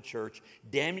pastor of the church,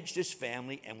 damaged his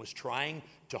family, and was trying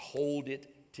to hold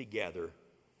it together,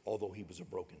 although he was a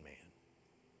broken man.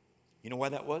 You know why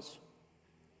that was?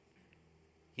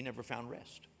 He never found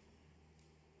rest.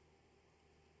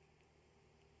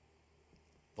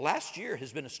 The last year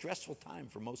has been a stressful time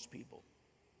for most people.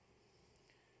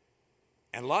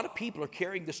 And a lot of people are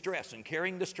carrying the stress and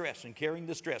carrying the stress and carrying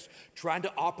the stress, trying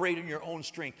to operate in your own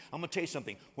strength. I'm going to tell you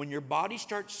something. When your body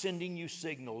starts sending you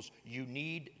signals, you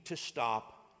need to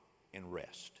stop and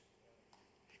rest.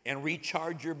 And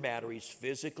recharge your batteries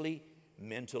physically,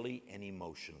 mentally, and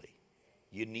emotionally.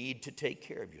 You need to take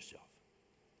care of yourself.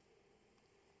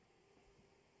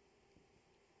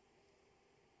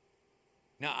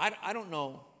 Now, I don't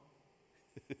know.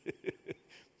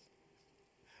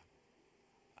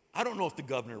 I don't know if the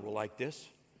governor will like this,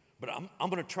 but I'm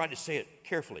going to try to say it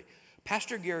carefully.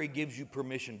 Pastor Gary gives you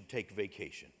permission to take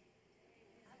vacation.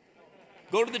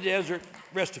 Go to the desert,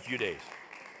 rest a few days.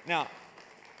 Now,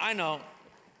 I know,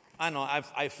 I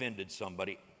offended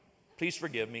somebody. Please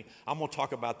forgive me. I'm going to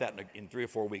talk about that in 3 or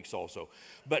 4 weeks also.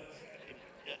 But,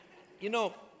 you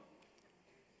know,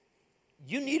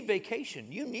 you need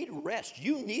vacation. You need rest.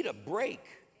 You need a break.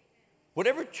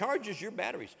 Whatever charges your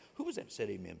batteries. Who was that that said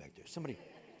amen back there? Somebody.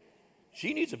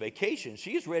 She needs a vacation.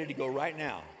 She is ready to go right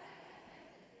now.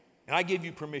 And I give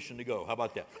you permission to go. How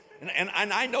about that? And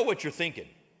I know what you're thinking.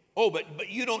 Oh, but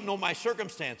you don't know my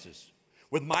circumstances.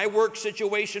 With my work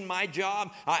situation, my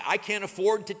job, I can't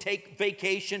afford to take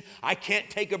vacation. I can't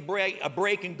take a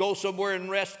break and go somewhere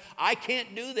and rest. I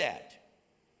can't do that.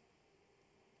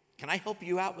 Can I help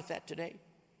you out with that today?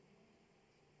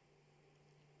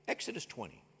 Exodus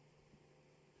 20.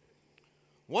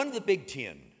 One of the big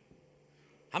 10.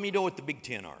 How many know what the big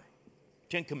 10 are?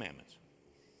 10 commandments.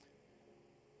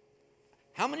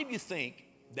 How many of you think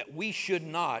that we should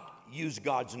not use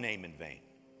God's name in vain?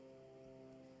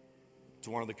 It's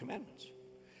one of the commandments.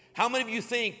 How many of you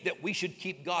think that we should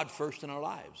keep God first in our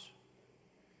lives?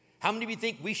 How many of you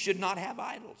think we should not have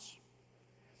idols?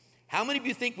 How many of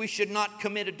you think we should not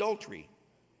commit adultery?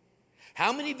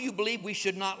 How many of you believe we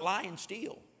should not lie and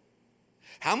steal?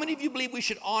 How many of you believe we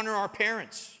should honor our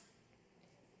parents?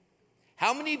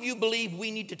 How many of you believe we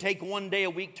need to take one day a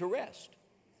week to rest?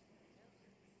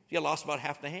 See, I lost about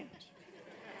half the hands.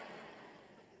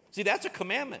 See, that's a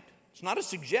commandment. It's not a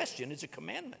suggestion, it's a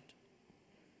commandment.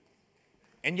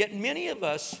 And yet many of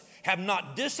us have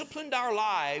not disciplined our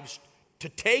lives to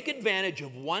take advantage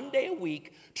of one day a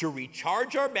week to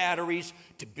recharge our batteries,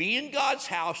 to be in God's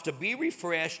house, to be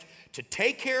refreshed, to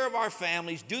take care of our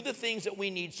families, do the things that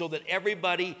we need so that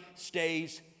everybody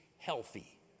stays healthy.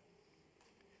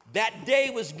 That day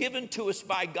was given to us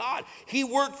by God. He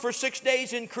worked for 6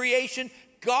 days in creation.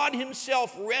 God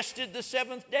himself rested the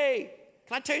seventh day.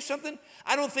 Can I tell you something?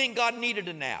 I don't think God needed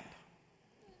a nap.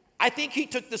 I think he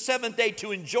took the seventh day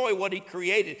to enjoy what he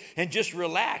created and just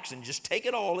relax and just take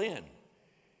it all in.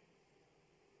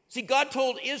 See, God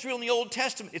told Israel in the Old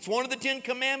Testament, it's one of the 10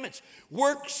 commandments,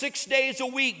 work 6 days a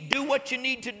week, do what you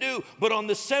need to do, but on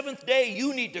the seventh day,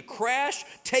 you need to crash,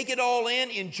 take it all in,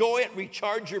 enjoy it,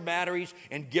 recharge your batteries,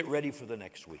 and get ready for the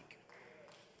next week.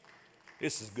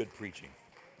 This is good preaching.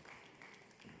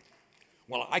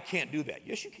 Well, I can't do that.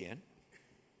 Yes, you can.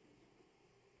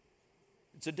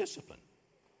 It's a discipline.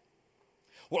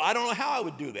 Well, I don't know how I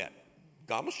would do that.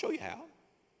 God will show you how.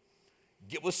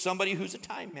 Get with somebody who's a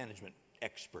time management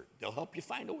expert. They'll help you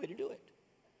find a way to do it.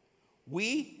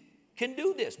 We can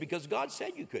do this because God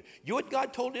said you could. You know what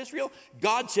God told Israel?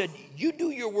 God said, you do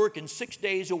your work in 6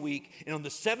 days a week, and on the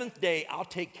seventh day, I'll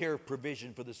take care of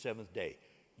provision for the seventh day.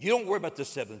 You don't worry about the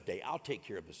seventh day. I'll take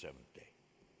care of the seventh day.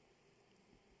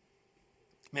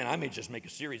 Man, I may just make a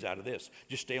series out of this.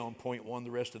 Just stay on point one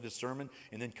the rest of this sermon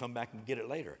and then come back and get it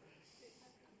later.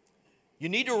 You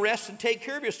need to rest and take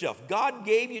care of yourself. God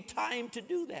gave you time to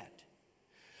do that.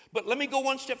 But let me go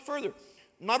one step further.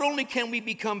 Not only can we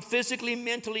become physically,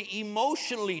 mentally,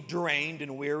 emotionally drained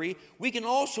and weary, we can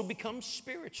also become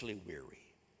spiritually weary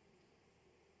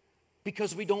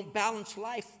because we don't balance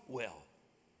life well.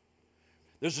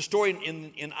 There's a story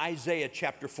in Isaiah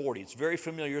chapter 40. It's very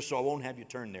familiar, so I won't have you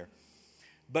turn there.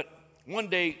 But one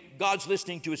day, God's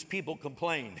listening to his people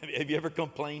complain. Have you ever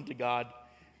complained to God?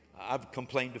 I've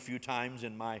complained a few times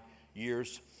in my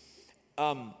years.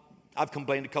 I've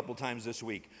complained a couple times this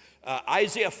week.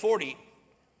 Isaiah 40,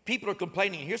 people are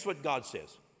complaining. Here's what God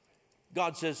says.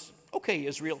 God says, okay,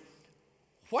 Israel,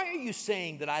 why are you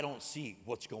saying that I don't see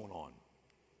what's going on?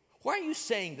 Why are you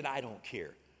saying that I don't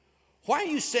care? Why are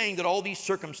you saying that all these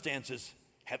circumstances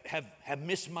have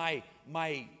missed my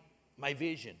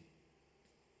vision?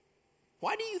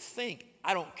 Why do you think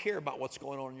I don't care about what's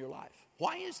going on in your life?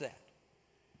 Why is that?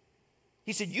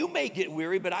 He said, you may get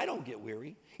weary, but I don't get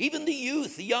weary. Even the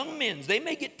youth, the young men, they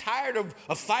may get tired of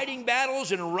fighting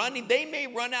battles and running. They may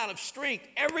run out of strength.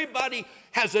 Everybody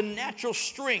has a natural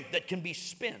strength that can be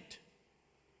spent.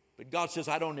 But God says,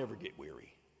 I don't ever get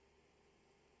weary.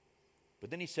 But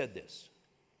then he said this,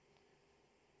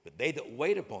 but they that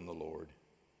wait upon the Lord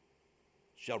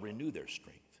shall renew their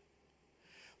strength.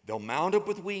 They'll mount up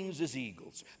with wings as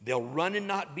eagles. They'll run and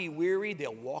not be weary.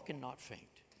 They'll walk and not faint.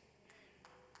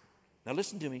 Now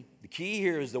listen to me. The key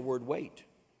here is the word wait.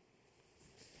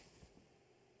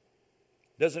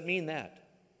 Doesn't mean that.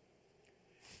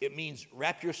 It means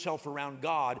wrap yourself around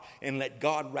God and let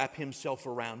God wrap himself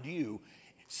around you.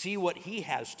 See what he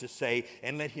has to say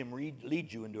and let him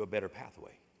lead you into a better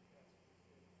pathway.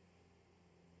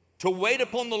 To wait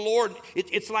upon the Lord,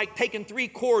 it's like taking 3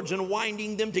 cords and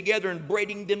winding them together and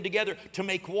braiding them together to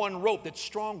make one rope that's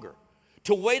stronger.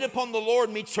 To wait upon the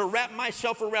Lord means to wrap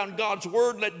myself around God's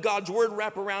word, let God's word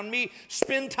wrap around me,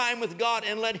 spend time with God,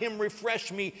 and let him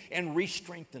refresh me and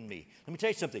re-strengthen me. Let me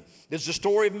tell you something. There's the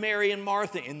story of Mary and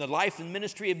Martha in the life and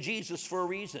ministry of Jesus for a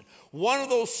reason. One of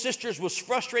those sisters was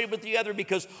frustrated with the other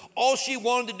because all she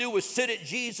wanted to do was sit at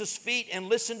Jesus' feet and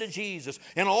listen to Jesus.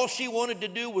 And all she wanted to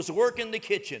do was work in the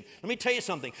kitchen. Let me tell you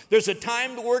something. There's a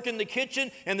time to work in the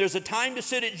kitchen and there's a time to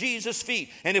sit at Jesus'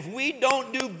 feet. And if we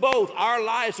don't do both, our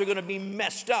lives are going to be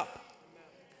messed up.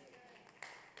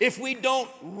 If we don't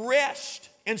rest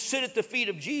and sit at the feet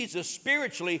of Jesus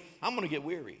spiritually, I'm going to get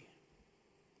weary.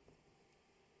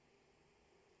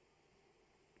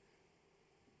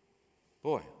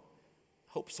 Boy,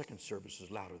 Hope second service is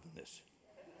louder than this.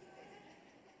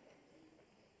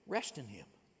 Rest in him.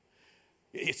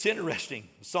 It's interesting.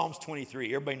 Psalms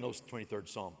 23. Everybody knows the 23rd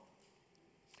Psalm.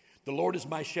 The Lord is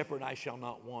my shepherd, I shall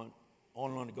not want.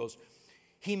 On and on it goes.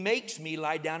 He makes me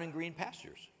lie down in green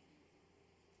pastures.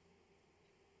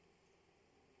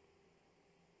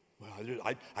 Well,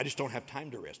 I just don't have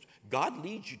time to rest. God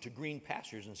leads you to green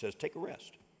pastures and says, take a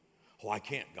rest. Oh, I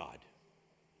can't, God.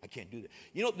 I can't do that.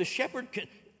 You know, the shepherd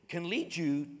can lead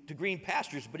you to green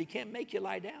pastures, but he can't make you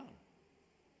lie down.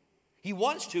 He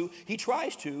wants to, he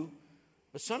tries to,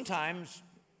 but sometimes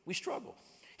we struggle.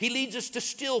 He leads us to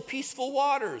still, peaceful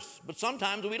waters, but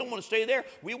sometimes we don't want to stay there.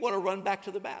 We want to run back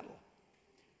to the battle.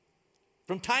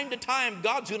 From time to time,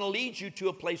 God's going to lead you to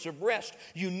a place of rest.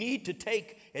 You need to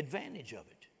take advantage of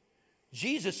it.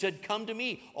 Jesus said, come to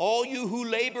me, all you who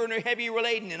labor and are heavy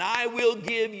laden, and I will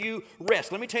give you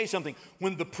rest. Let me tell you something.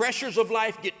 When the pressures of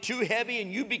life get too heavy and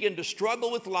you begin to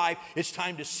struggle with life, it's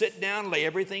time to sit down, lay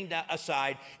everything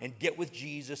aside, and get with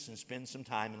Jesus and spend some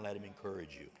time and let him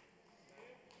encourage you.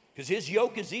 Because his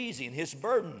yoke is easy and his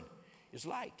burden is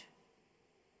light.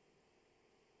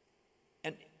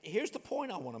 And here's the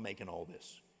point I want to make in all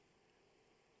this.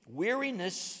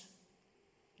 Weariness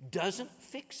doesn't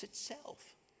fix itself.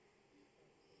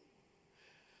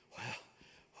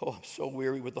 Well, I'm so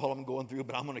weary with all I'm going through,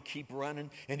 but I'm going to keep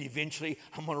running, and eventually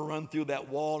I'm going to run through that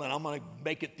wall, and I'm going to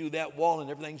make it through that wall,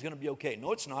 and everything's going to be okay.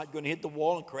 No, it's not. You're going to hit the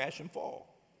wall and crash and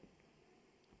fall.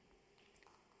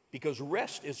 Because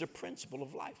rest is a principle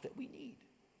of life that we need.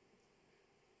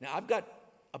 Now, I've got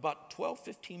about 12,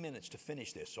 15 minutes to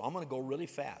finish this, so I'm going to go really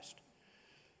fast.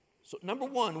 So, number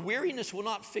one, weariness will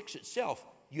not fix itself.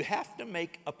 You have to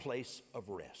make a place of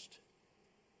rest.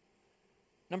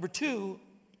 Number two,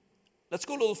 let's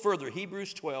go a little further.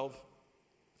 Hebrews 12.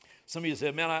 Some of you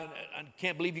said, man, I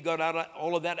can't believe you got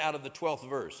all of that out of the 12th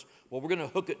verse. Well, we're going to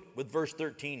hook it with verse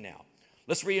 13 now.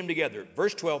 Let's read them together.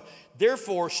 Verse 12.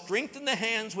 Therefore, strengthen the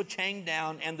hands which hang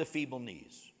down and the feeble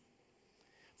knees.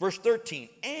 Verse 13.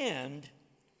 And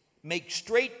make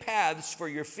straight paths for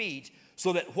your feet,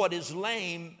 so that what is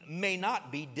lame may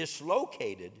not be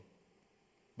dislocated,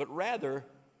 but rather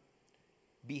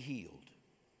be healed.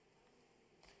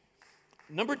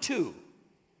 Number two,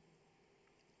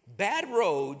 bad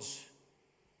roads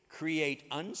create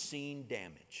unseen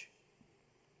damage.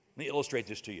 Let me illustrate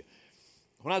this to you.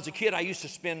 When I was a kid, I used to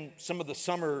spend some of the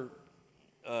summer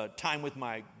time with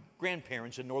my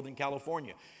grandparents in Northern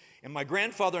California. And my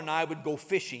grandfather and I would go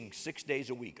fishing 6 days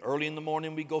a week. Early in the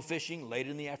morning, we'd go fishing. Late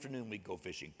in the afternoon, we'd go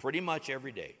fishing. Pretty much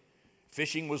every day.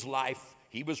 Fishing was life.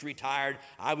 He was retired.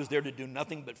 I was there to do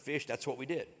nothing but fish. That's what we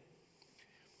did.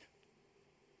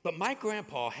 But my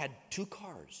grandpa had two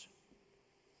cars.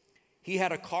 He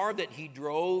had a car that he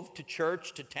drove to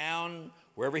church, to town,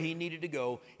 wherever he needed to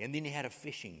go, and then he had a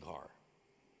fishing car.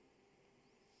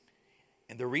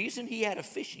 And the reason he had a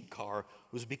fishing car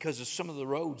was because of some of the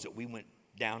roads that we went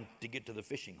down to get to the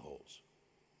fishing holes.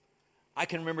 I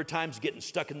can remember times getting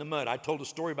stuck in the mud. I told a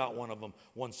story about one of them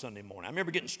one Sunday morning. I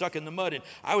remember getting stuck in the mud, and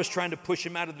I was trying to push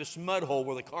him out of this mud hole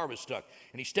where the car was stuck.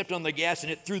 And he stepped on the gas,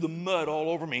 and it threw the mud all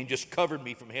over me and just covered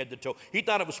me from head to toe. He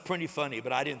thought it was pretty funny,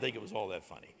 but I didn't think it was all that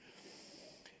funny.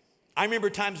 I remember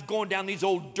times going down these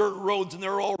old dirt roads, and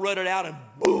they're all rutted out, and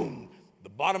boom, the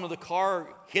bottom of the car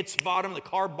hits bottom, the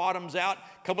car bottoms out.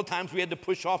 A couple times we had to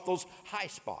push off those high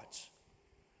spots.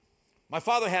 My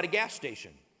father had a gas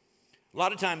station. A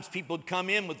lot of times people would come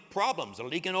in with problems, a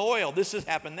leak in oil. This has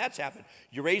happened, that's happened.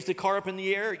 You raise the car up in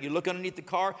the air, you look underneath the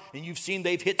car, and you've seen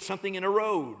they've hit something in a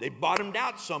road. They've bottomed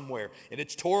out somewhere, and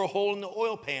it's tore a hole in the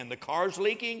oil pan. The car's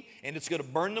leaking, and it's going to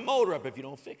burn the motor up if you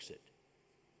don't fix it.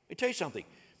 Let me tell you something.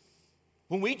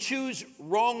 When we choose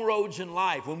wrong roads in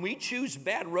life, when we choose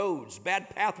bad roads, bad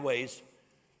pathways,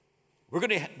 we're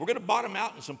going to bottom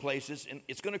out in some places, and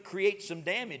it's going to create some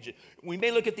damage. We may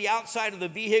look at the outside of the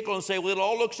vehicle and say, well, it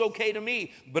all looks okay to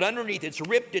me, but underneath it's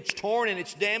ripped, it's torn, and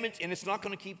it's damaged, and it's not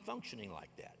going to keep functioning like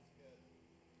that.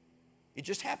 It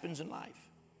just happens in life.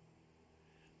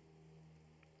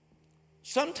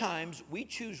 Sometimes we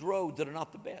choose roads that are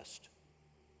not the best.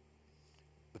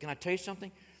 But can I tell you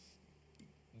something?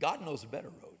 God knows a better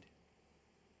road.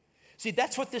 See,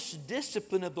 that's what this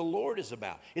discipline of the Lord is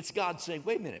about. It's God saying,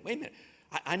 wait a minute.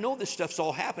 I know this stuff's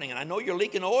all happening, and I know you're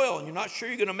leaking oil, and you're not sure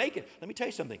you're going to make it. Let me tell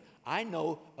you something. I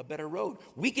know a better road.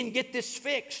 We can get this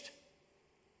fixed,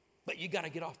 but you got to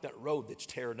get off that road that's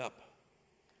tearing up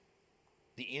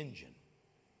the engine,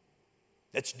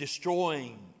 that's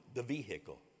destroying the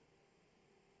vehicle.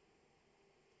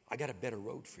 I got a better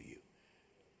road for you.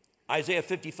 Isaiah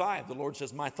 55, the Lord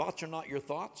says, my thoughts are not your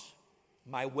thoughts.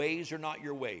 My ways are not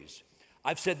your ways.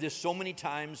 I've said this so many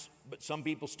times, but some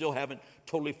people still haven't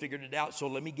totally figured it out, so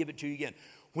let me give it to you again.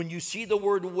 When you see the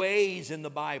word ways in the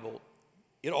Bible,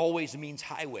 it always means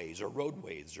highways or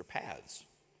roadways or paths.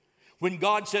 When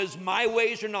God says, my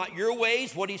ways are not your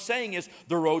ways, what he's saying is,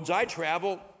 the roads I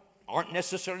travel aren't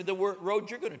necessarily the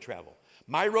roads you're going to travel.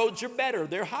 My roads are better,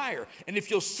 they're higher. And if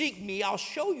you'll seek me, I'll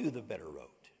show you the better road.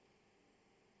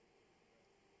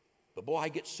 But boy, I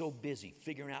get so busy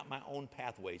figuring out my own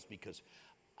pathways because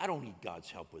I don't need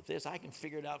God's help with this. I can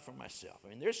figure it out for myself. I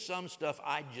mean, there's some stuff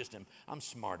I'm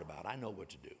smart about. I know what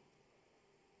to do.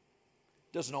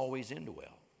 Doesn't always end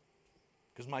well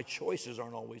because my choices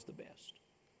aren't always the best.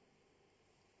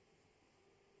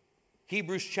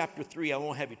 Hebrews chapter 3, I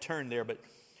won't have you turn there, but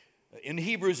in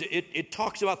Hebrews, it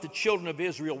talks about the children of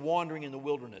Israel wandering in the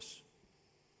wilderness.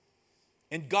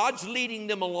 And God's leading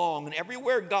them along, and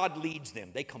everywhere God leads them,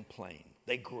 they complain,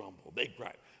 they grumble, they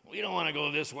gripe. We don't want to go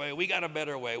this way. We got a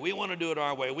better way. We want to do it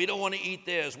our way. We don't want to eat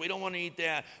this. We don't want to eat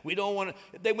that. We don't want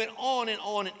to. They went on,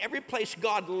 and every place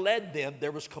God led them,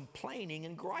 there was complaining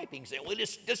and griping, saying, well,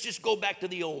 let's just go back to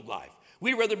the old life.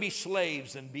 We'd rather be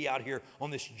slaves than be out here on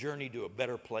this journey to a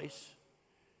better place.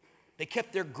 They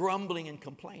kept their grumbling and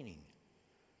complaining.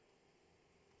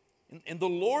 And the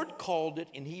Lord called it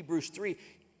in Hebrews 3,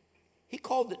 he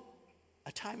called it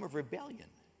a time of rebellion.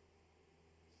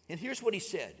 And here's what he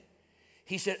said.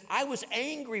 He said, I was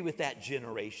angry with that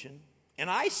generation, and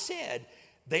I said,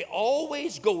 they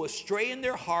always go astray in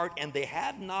their heart, and they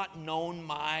have not known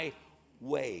my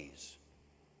ways,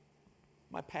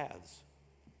 my paths.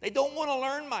 They don't want to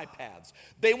learn my paths.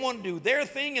 They want to do their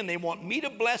thing, and they want me to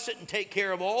bless it and take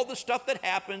care of all the stuff that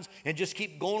happens and just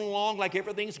keep going along like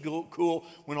everything's cool,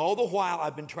 when all the while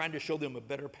I've been trying to show them a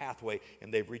better pathway,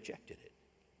 and they've rejected it.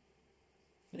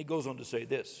 And he goes on to say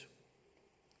this.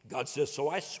 God says, so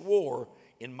I swore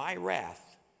in my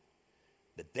wrath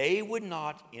that they would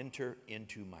not enter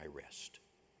into my rest.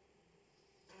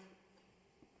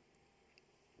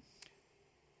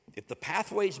 If the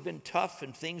pathway's been tough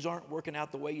and things aren't working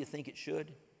out the way you think it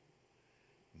should,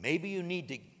 maybe you need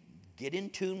to get in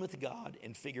tune with God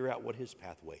and figure out what his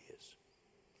pathway is.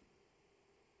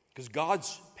 Because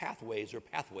God's pathways are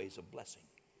pathways of blessing.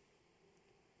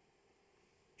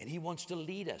 And he wants to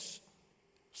lead us.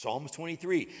 Psalms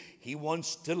 23, he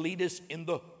wants to lead us in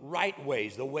the right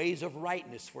ways, the ways of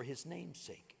rightness for his name's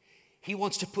sake. He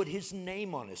wants to put his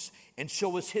name on us and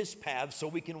show us his paths so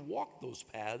we can walk those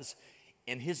paths,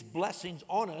 and his blessings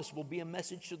on us will be a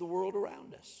message to the world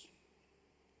around us.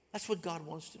 That's what God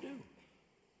wants to do.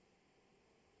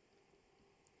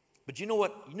 But you know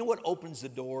what? You know what opens the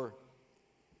door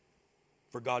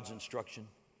for God's instruction?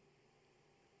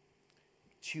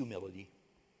 It's humility.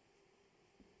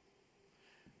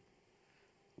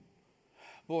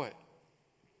 Boy,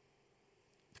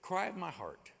 the cry of my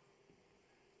heart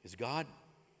is, God,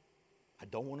 I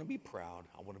don't want to be proud.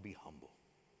 I want to be humble.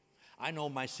 I know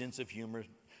my sense of humor.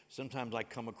 Sometimes I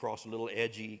come across a little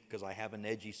edgy because I have an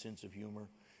edgy sense of humor.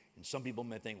 And some people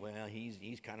may think, well,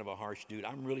 he's kind of a harsh dude.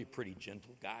 I'm really a pretty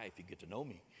gentle guy if you get to know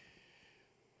me.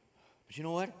 But you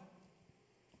know what?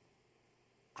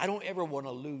 I don't ever want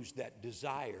to lose that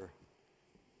desire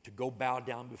to go bow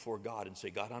down before God and say,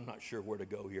 God, I'm not sure where to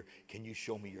go here. Can you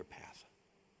show me your path?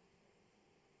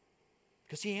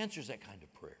 Because he answers that kind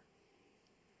of prayer.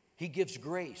 He gives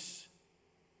grace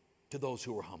to those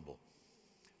who are humble.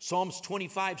 Psalms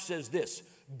 25 says this,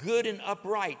 good and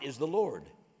upright is the Lord.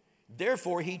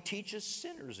 Therefore, he teaches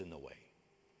sinners in the way.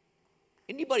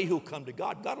 Anybody who'll come to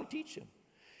God, God will teach him.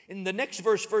 In the next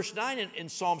verse, verse 9 in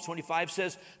Psalms 25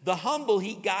 says, the humble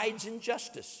he guides in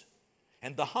justice,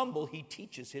 and the humble he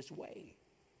teaches his way.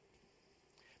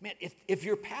 Man, if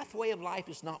your pathway of life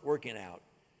is not working out,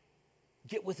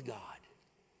 get with God.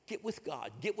 Get with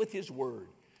God. Get with his word.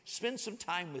 Spend some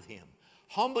time with him.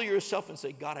 Humble yourself and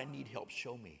say, God, I need help.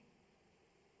 Show me.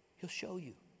 He'll show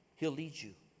you. He'll lead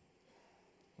you.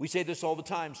 We say this all the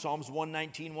time, Psalms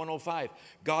 119, 105.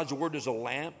 God's word is a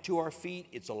lamp to our feet.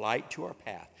 It's a light to our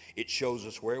path. It shows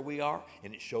us where we are,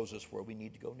 and it shows us where we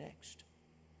need to go next.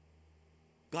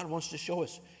 God wants to show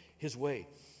us his way.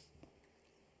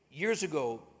 Years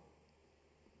ago,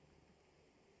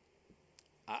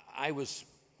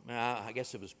 I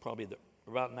guess it was probably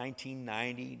about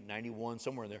 1990, 91,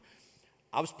 somewhere in there.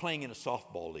 I was playing in a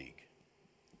softball league.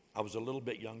 I was a little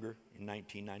bit younger in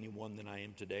 1991 than I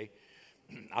am today.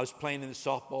 I was playing in the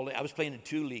softball league. I was playing in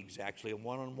two leagues, actually,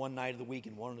 one on one night of the week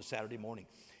and one on a Saturday morning.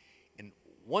 And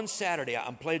one Saturday,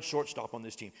 I'm playing shortstop on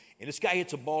this team, and this guy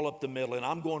hits a ball up the middle, and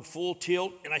I'm going full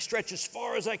tilt, and I stretch as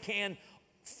far as I can,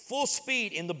 full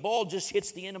speed, and the ball just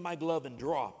hits the end of my glove and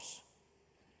drops.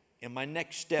 And my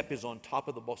next step is on top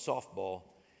of the softball,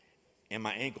 and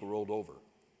my ankle rolled over.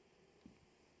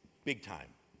 Big time.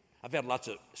 I've had lots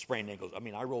of sprained ankles. I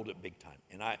mean, I rolled it big time.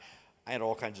 And I had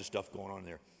all kinds of stuff going on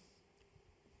there.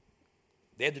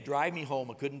 They had to drive me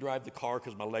home. I couldn't drive the car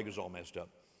because my leg was all messed up.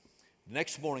 The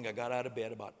next morning, I got out of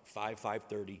bed about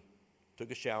 5:30,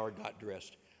 took a shower, got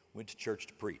dressed, went to church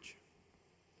to preach.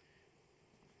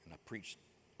 And I preached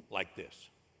like this.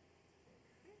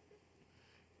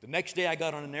 The next day, I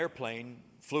got on an airplane,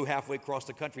 flew halfway across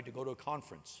the country to go to a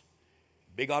conference.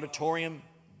 Big auditorium,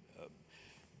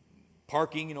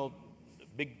 parking,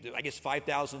 big, I guess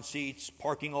 5,000 seats,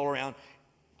 parking all around.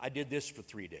 I did this for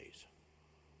 3 days.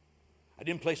 I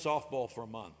didn't play softball for a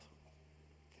month,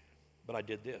 but I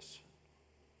did this.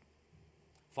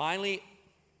 Finally,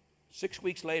 6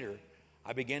 weeks later,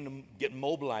 I began to get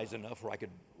mobilized enough where I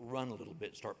could run a little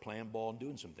bit, start playing ball and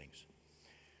doing some things.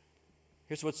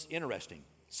 Here's what's interesting.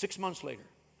 6 months later,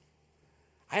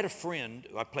 I had a friend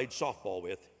who I played softball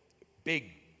with,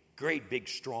 great big,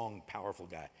 strong, powerful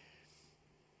guy.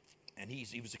 And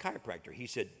he was a chiropractor. He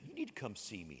said, "You need to come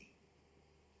see me."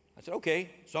 I said,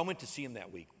 "Okay." So I went to see him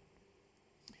that week.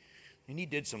 And he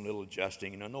did some little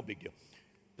adjusting, no big deal.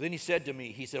 But then he said to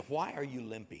me, "Why are you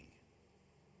limping?"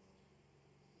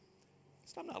 I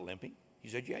said, "I'm not limping." He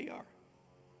said, "Yeah, you are."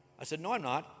 I said, "No, I'm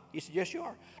not." He said, "Yes, you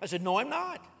are." I said, "No, I'm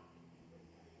not."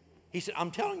 He said,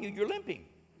 "I'm telling you, you're limping."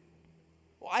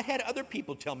 Well, I had other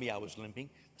people tell me I was limping.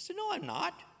 I said, "No, I'm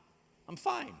not. I'm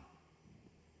fine.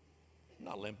 I'm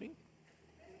not limping."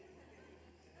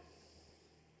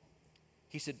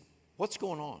 He said, "What's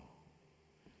going on?"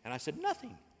 And I said,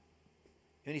 "Nothing."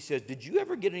 And he says, "Did you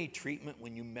ever get any treatment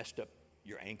when you messed up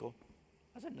your ankle?"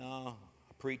 I said, "No,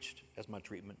 I preached. That's my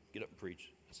treatment. Get up and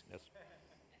preach.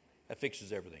 That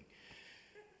fixes everything."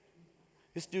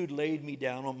 This dude laid me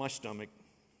down on my stomach,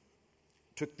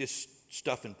 took this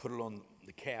stuff and put it on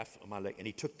the calf of my leg, and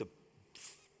he took the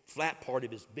flat part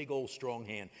of his big old strong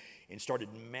hand and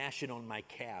started mashing on my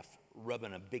calf,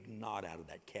 rubbing a big knot out of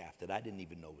that calf that I didn't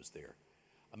even know was there.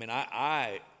 I mean,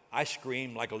 I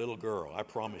screamed like a little girl. I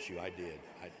promise you I did.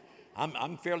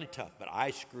 I'm fairly tough, but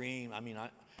I screamed.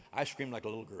 I screamed like a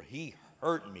little girl. He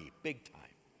hurt me big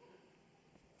time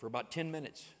for about 10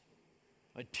 minutes.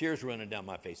 My tears running down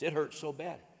my face. It hurt so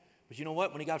bad. But you know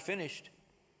what? When he got finished,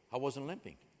 I wasn't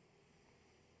limping.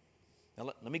 Now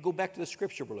let me go back to the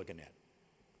scripture we're looking at.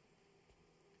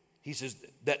 He says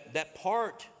that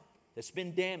part that's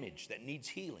been damaged, that needs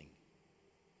healing,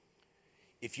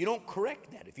 if you don't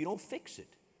correct that, if you don't fix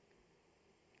it,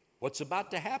 what's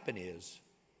about to happen is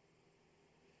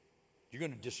you're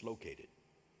going to dislocate it.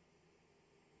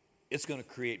 It's going to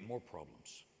create more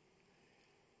problems.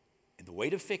 And the way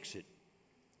to fix it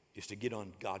is to get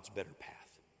on God's better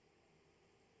path.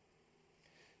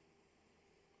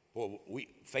 Well, we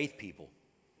faith people,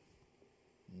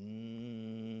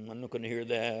 I'm not going to hear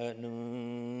that. No,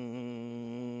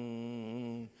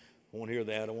 I won't hear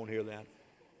that. I won't hear that.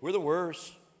 We're the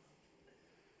worst.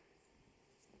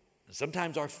 And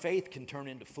sometimes our faith can turn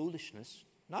into foolishness.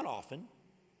 Not often,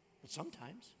 but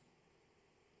sometimes.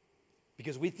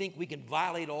 Because we think we can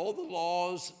violate all the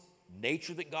laws,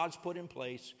 nature that God's put in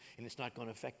place, and it's not going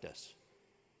to affect us.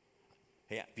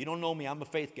 Hey, if you don't know me, I'm a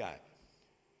faith guy.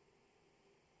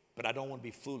 But I don't want to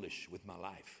be foolish with my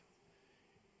life.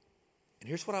 And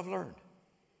here's what I've learned.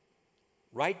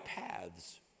 Right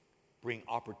paths bring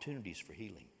opportunities for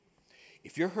healing.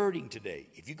 If you're hurting today,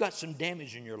 if you've got some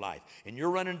damage in your life, and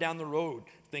you're running down the road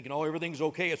thinking, oh, everything's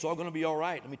okay, it's all going to be all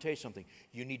right, let me tell you something.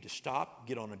 You need to stop,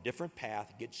 get on a different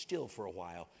path, get still for a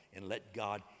while, and let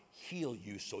God heal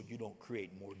you so you don't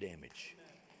create more damage.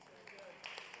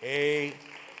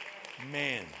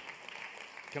 Amen.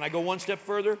 Can I go one step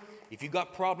further? If you've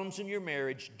got problems in your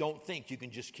marriage, don't think you can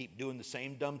just keep doing the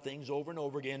same dumb things over and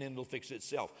over again and it'll fix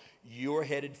itself. You're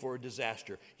headed for a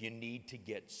disaster. You need to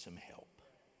get some help.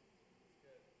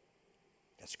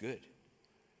 That's good.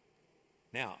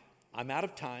 Now, I'm out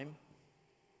of time,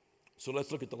 so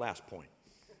let's look at the last point.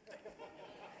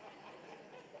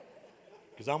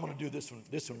 Because I'm going to do this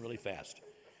one really fast.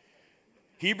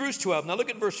 Hebrews 12. Now look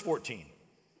at verse 14.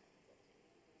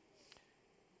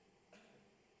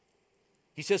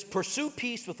 He says, pursue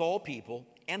peace with all people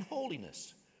and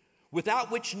holiness,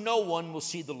 without which no one will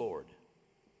see the Lord.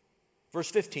 Verse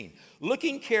 15,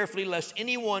 looking carefully lest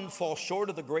anyone fall short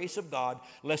of the grace of God,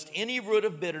 lest any root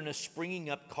of bitterness springing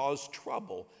up cause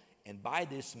trouble, and by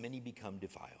this many become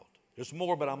defiled. There's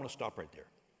more, but I'm going to stop right there.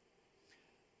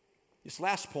 This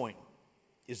last point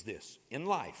is this. In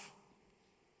life,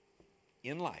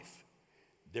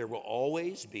 there will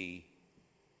always be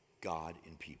God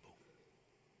in people.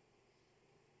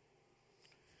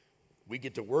 We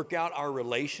get to work out our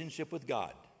relationship with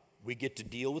God. We get to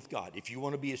deal with God. If you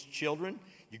want to be his children,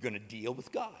 you're going to deal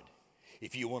with God.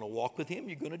 If you want to walk with him,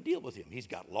 you're going to deal with him. He's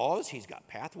got laws. He's got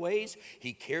pathways.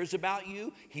 He cares about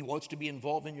you. He wants to be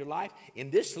involved in your life.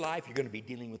 In this life, you're going to be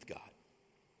dealing with God.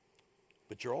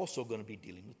 But you're also going to be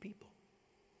dealing with people.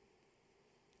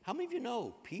 How many of you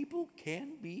know people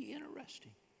can be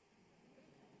interesting?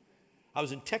 I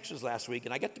was in Texas last week,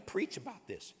 and I got to preach about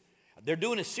this. They're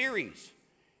doing a series,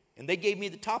 and they gave me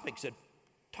the topic, said,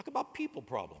 talk about people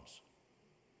problems.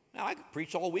 Now, I could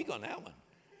preach all week on that one.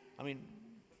 I mean,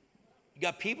 you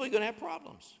got people, you're going to have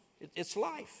problems. It's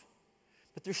life.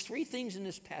 But there's three things in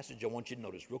this passage I want you to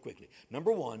notice real quickly.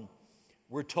 Number one,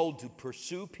 we're told to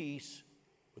pursue peace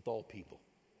with all people.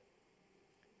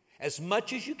 As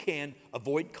much as you can,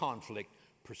 avoid conflict,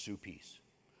 pursue peace.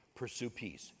 Pursue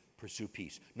peace. Pursue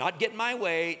peace. Not get my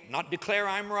way, not declare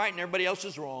I'm right and everybody else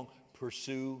is wrong.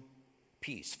 Pursue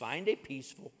peace. Find a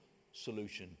peaceful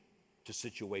solution to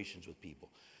situations with people.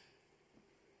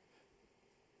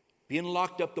 Being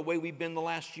locked up the way we've been the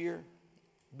last year,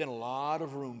 been a lot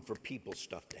of room for people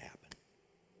stuff to happen.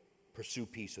 Pursue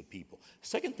peace with people.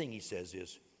 Second thing he says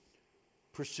is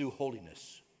pursue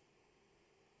holiness.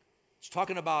 It's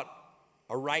talking about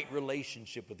a right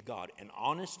relationship with God, an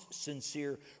honest,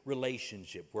 sincere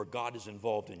relationship where God is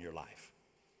involved in your life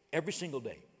every single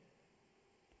day.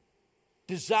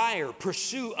 Desire,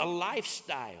 pursue a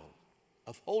lifestyle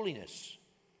of holiness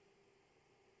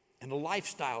and a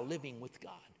lifestyle living with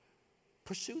God.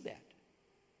 Pursue that.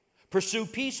 Pursue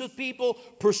peace with people.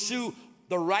 Pursue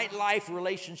the right life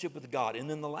relationship with God. And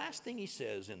then the last thing he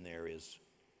says in there is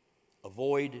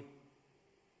avoid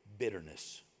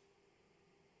bitterness.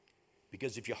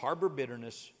 Because if you harbor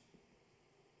bitterness,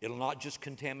 it'll not just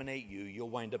contaminate you, you'll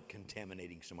wind up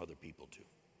contaminating some other people too.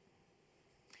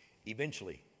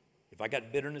 Eventually, if I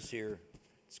got bitterness here,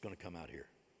 it's going to come out here.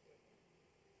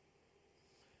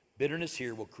 Bitterness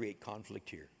here will create conflict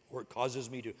here, or it causes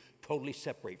me to totally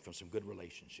separate from some good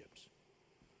relationships.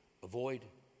 Avoid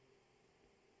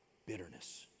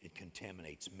bitterness. It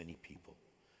contaminates many people.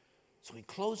 So in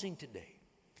closing today,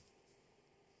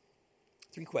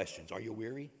 3 questions. Are you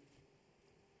weary?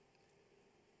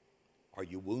 Are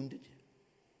you wounded?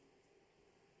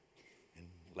 And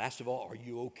last of all, are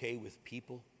you okay with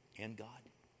people and God?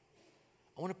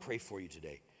 I want to pray for you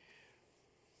today.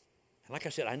 And like I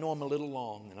said, I know I'm a little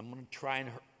long, and I'm going to try and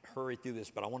hurry through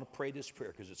this, but I want to pray this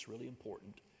prayer because it's really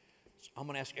important. So I'm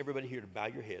going to ask everybody here to bow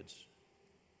your heads.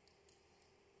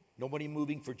 Nobody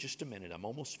moving for just a minute. I'm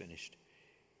almost finished.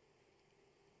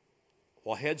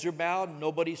 While heads are bowed,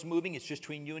 nobody's moving. It's just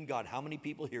between you and God. How many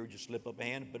people here would just slip up a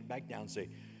hand and put it back down and say,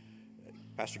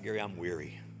 Pastor Gary, I'm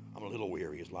weary. I'm a little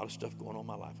weary. There's a lot of stuff going on in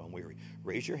my life. I'm weary.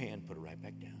 Raise your hand, put it right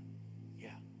back down. Yeah.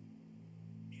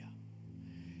 Yeah.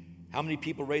 How many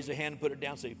people raise a hand and put it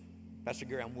down and say, Pastor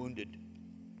Gary, I'm wounded.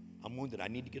 I'm wounded. I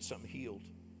need to get something healed.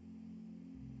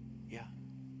 Yeah.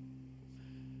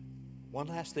 One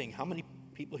last thing. How many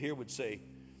people here would say,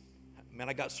 man,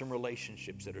 I got some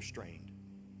relationships that are strained?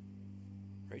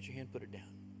 Raise your hand, put it down.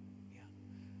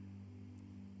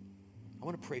 I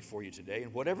want to pray for you today.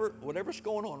 And whatever's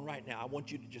going on right now, I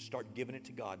want you to just start giving it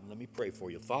to God. And let me pray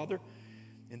for you. Father,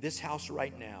 in this house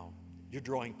right now, you're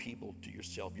drawing people to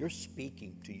yourself. You're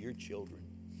speaking to your children.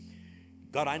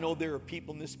 God, I know there are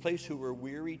people in this place who are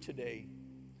weary today.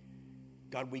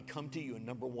 God, we come to you, and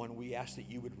number one, we ask that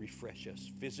you would refresh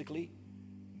us physically,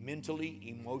 mentally,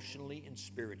 emotionally, and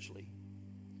spiritually.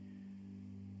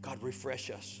 God,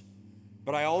 refresh us.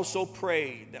 But I also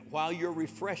pray that while you're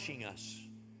refreshing us,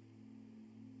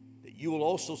 you will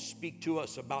also speak to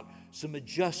us about some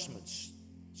adjustments,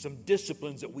 some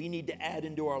disciplines that we need to add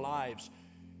into our lives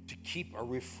to keep a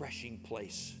refreshing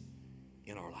place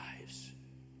in our lives.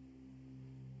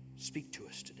 Speak to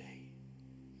us today.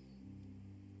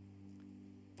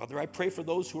 Father, I pray for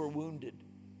those who are wounded.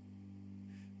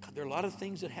 God, there are a lot of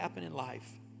things that happen in life.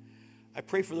 I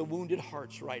pray for the wounded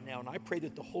hearts right now, and I pray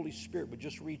that the Holy Spirit would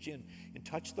just reach in and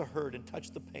touch the hurt and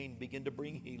touch the pain, begin to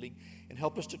bring healing, and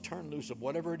help us to turn loose of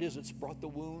whatever it is that's brought the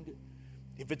wound.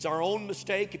 If it's our own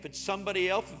mistake, if it's somebody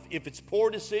else, if it's poor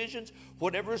decisions,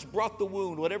 whatever's brought the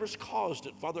wound, whatever's caused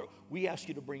it, Father, we ask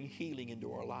you to bring healing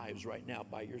into our lives right now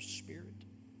by your Spirit.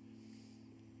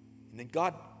 And then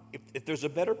God, if there's a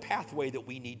better pathway that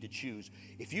we need to choose,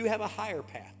 if you have a higher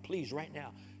path, please right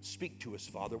now, speak to us,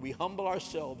 Father. We humble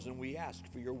ourselves and we ask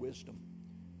for your wisdom.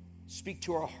 Speak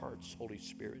to our hearts, Holy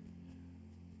Spirit,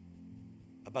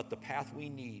 about the path we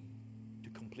need to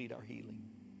complete our healing.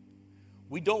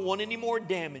 We don't want any more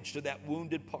damage to that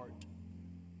wounded part.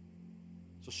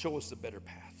 So show us the better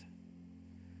path.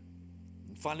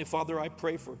 And finally, Father, I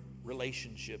pray for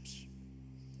relationships.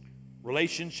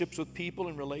 relationships with people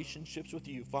and relationships with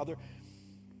you. Father,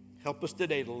 help us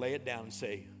today to lay it down and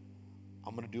say,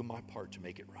 I'm going to do my part to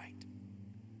make it right.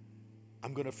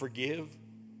 I'm going to forgive.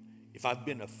 If I've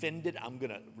been offended, I'm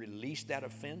going to release that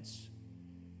offense.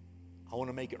 I want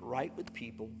to make it right with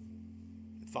people.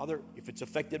 And Father, if it's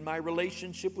affected my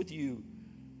relationship with you,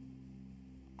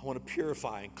 I want to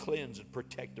purify and cleanse and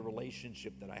protect the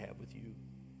relationship that I have with you.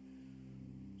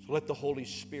 So let the Holy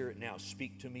Spirit now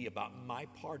speak to me about my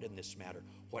part in this matter,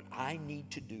 what I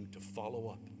need to do to follow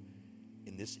up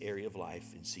in this area of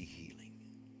life and see healing.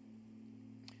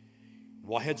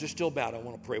 While heads are still bowed, I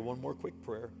want to pray one more quick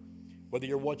prayer. Whether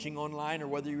you're watching online or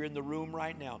whether you're in the room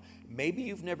right now, maybe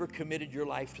you've never committed your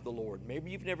life to the Lord.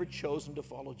 Maybe you've never chosen to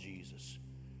follow Jesus.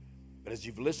 But as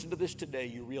you've listened to this today,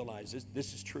 you realize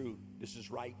this is true. This is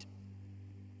right.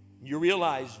 You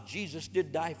realize Jesus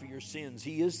did die for your sins.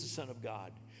 He is the Son of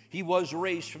God. He was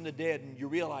raised from the dead, and you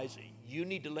realize you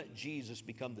need to let Jesus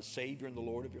become the Savior and the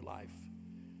Lord of your life.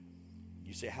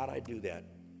 You say, how do I do that?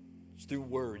 It's through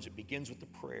words. It begins with the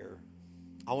prayer.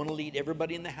 I want to lead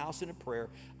everybody in the house in a prayer.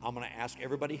 I'm going to ask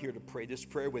everybody here to pray this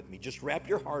prayer with me. Just wrap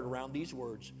your heart around these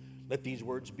words. Let these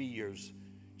words be yours.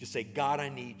 Just say, God, I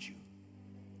need you.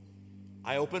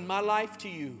 I open my life to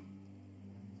you.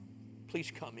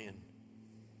 Please come in.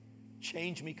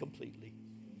 Change me completely.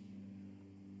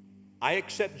 I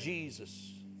accept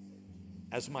Jesus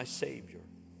as my Savior.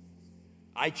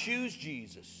 I choose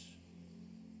Jesus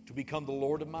to become the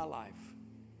Lord of my life.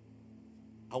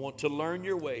 I want to learn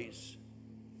your ways.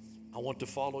 I want to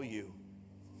follow you.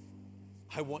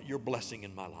 I want your blessing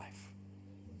in my life.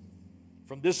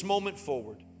 From this moment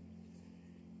forward,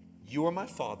 you are my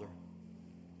Father,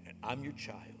 and I'm your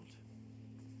child.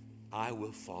 I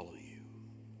will follow you.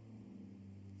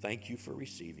 Thank you for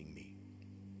receiving me.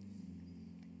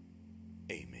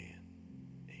 Amen.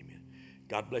 Amen.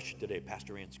 God bless you today.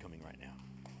 Pastor Ann's coming right now.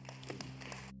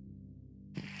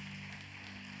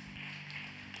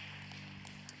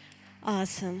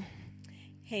 Awesome.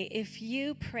 Hey, if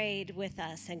you prayed with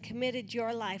us and committed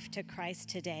your life to Christ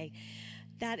today,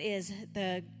 that is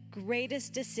the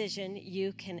greatest decision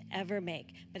you can ever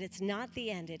make. But it's not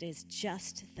the end. It is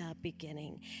just the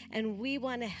beginning. And we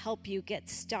want to help you get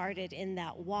started in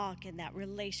that walk and that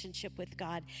relationship with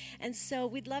God. And so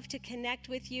we'd love to connect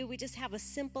with you. We just have a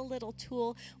simple little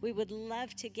tool we would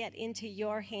love to get into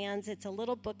your hands. It's a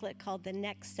little booklet called The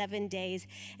Next 7 Days,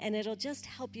 and it'll just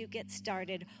help you get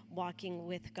started walking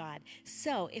with God.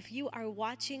 So if you are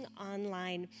watching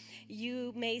online,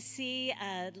 you may see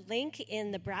a link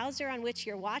in the browser on which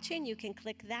you're watching. You can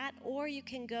click that, or you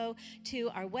can go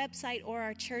to our website or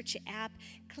our church app,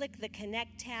 click the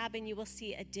Connect tab, and you will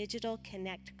see a digital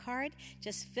Connect card.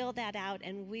 Just fill that out,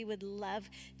 and we would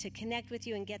love to connect with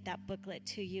you and get that booklet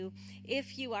to you.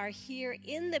 If you are here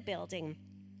in the building,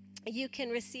 you can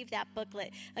receive that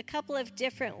booklet a couple of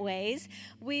different ways.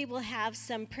 We will have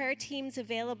some prayer teams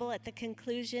available at the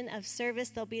conclusion of service.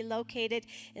 They'll be located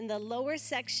in the lower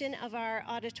section of our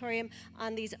auditorium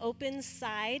on these open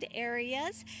side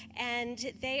areas,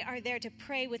 and they are there to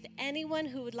pray with anyone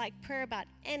who would like prayer about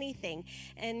anything.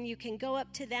 And you can go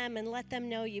up to them and let them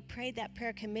know you prayed that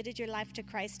prayer, committed your life to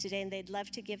Christ today, and they'd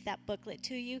love to give that booklet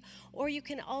to you. Or you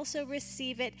can also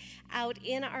receive it out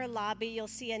in our lobby. You'll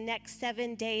see a Next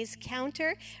 7 Days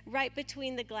counter right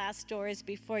between the glass doors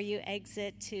before you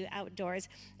exit to outdoors,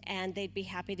 and they'd be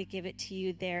happy to give it to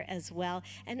you there as well.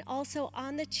 And also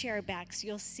on the chair backs,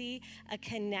 you'll see a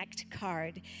Connect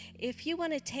card. If you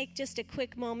want to take just a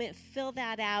quick moment, fill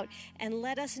that out, and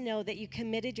let us know that you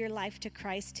committed your life to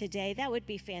Christ today, that would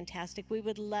be fantastic. We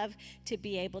would love to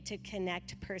be able to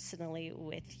connect personally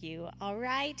with you, all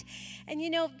right? And you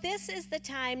know, this is the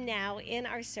time now in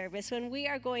our service when we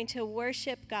are going to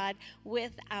worship God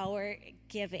with our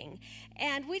giving.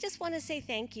 And we just want to say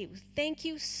thank you. Thank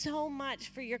you so much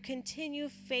for your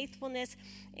continued faithfulness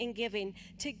in giving.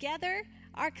 Together,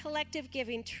 our collective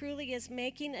giving truly is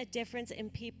making a difference in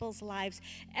people's lives.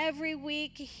 Every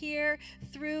week here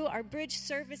through our bridge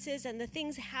services and the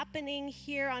things happening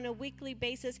here on a weekly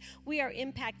basis, we are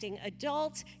impacting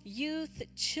adults, youth,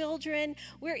 children.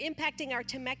 We're impacting our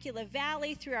Temecula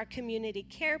Valley through our community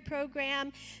care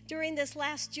program. During this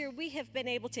last year, we have been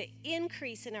able to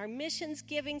increase in our missions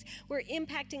givings. We're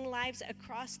impacting lives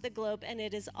across the globe, and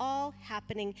it is all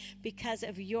happening because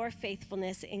of your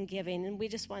faithfulness in giving. And we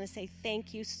just want to say thank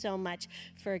you so much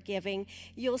for giving.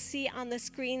 You'll see on the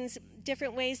screens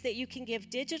different ways that you can give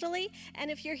digitally.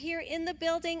 And if you're here in the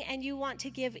building and you want to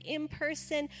give in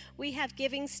person, we have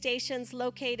giving stations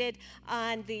located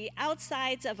on the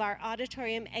outsides of our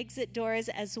auditorium exit doors,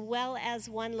 as well as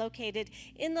one located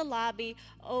in the lobby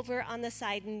over on the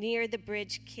side near the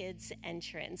Bridge Kids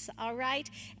entrance. All right?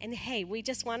 And hey, we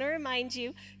just want to remind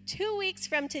you, 2 weeks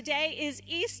from today is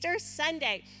Easter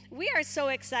Sunday. We are so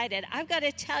excited. I've got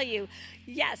to tell you,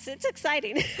 yes, it's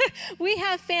exciting. We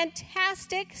have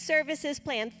fantastic services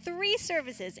planned. 3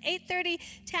 services, 8:30,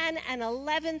 10, and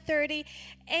 11:30.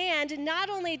 And not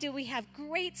only do we have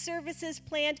great services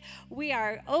planned, we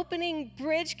are opening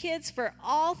Bridge Kids for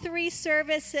all 3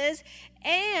 services.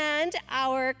 And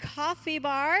our coffee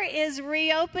bar is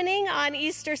reopening on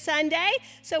Easter Sunday,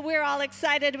 so we're all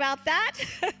excited about that.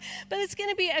 But it's going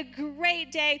to be a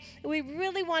great day. We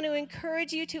really want to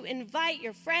encourage you to invite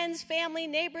your friends, family,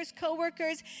 neighbors,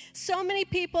 coworkers. So many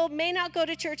people may not go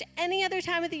to church any other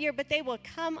time of the year, but they will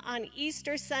come on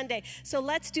Easter Sunday. So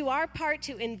let's do our part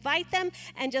to invite them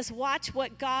and just watch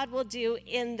what God will do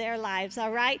in their lives,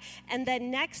 all right? And then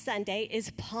next Sunday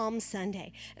is Palm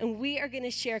Sunday, and we are going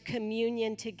to share communion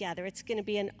together. It's going to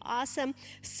be an awesome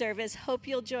service. Hope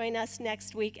you'll join us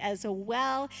next week as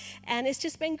well. And it's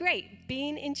just been great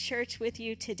being in church with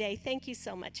you today. Thank you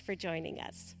so much for joining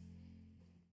us.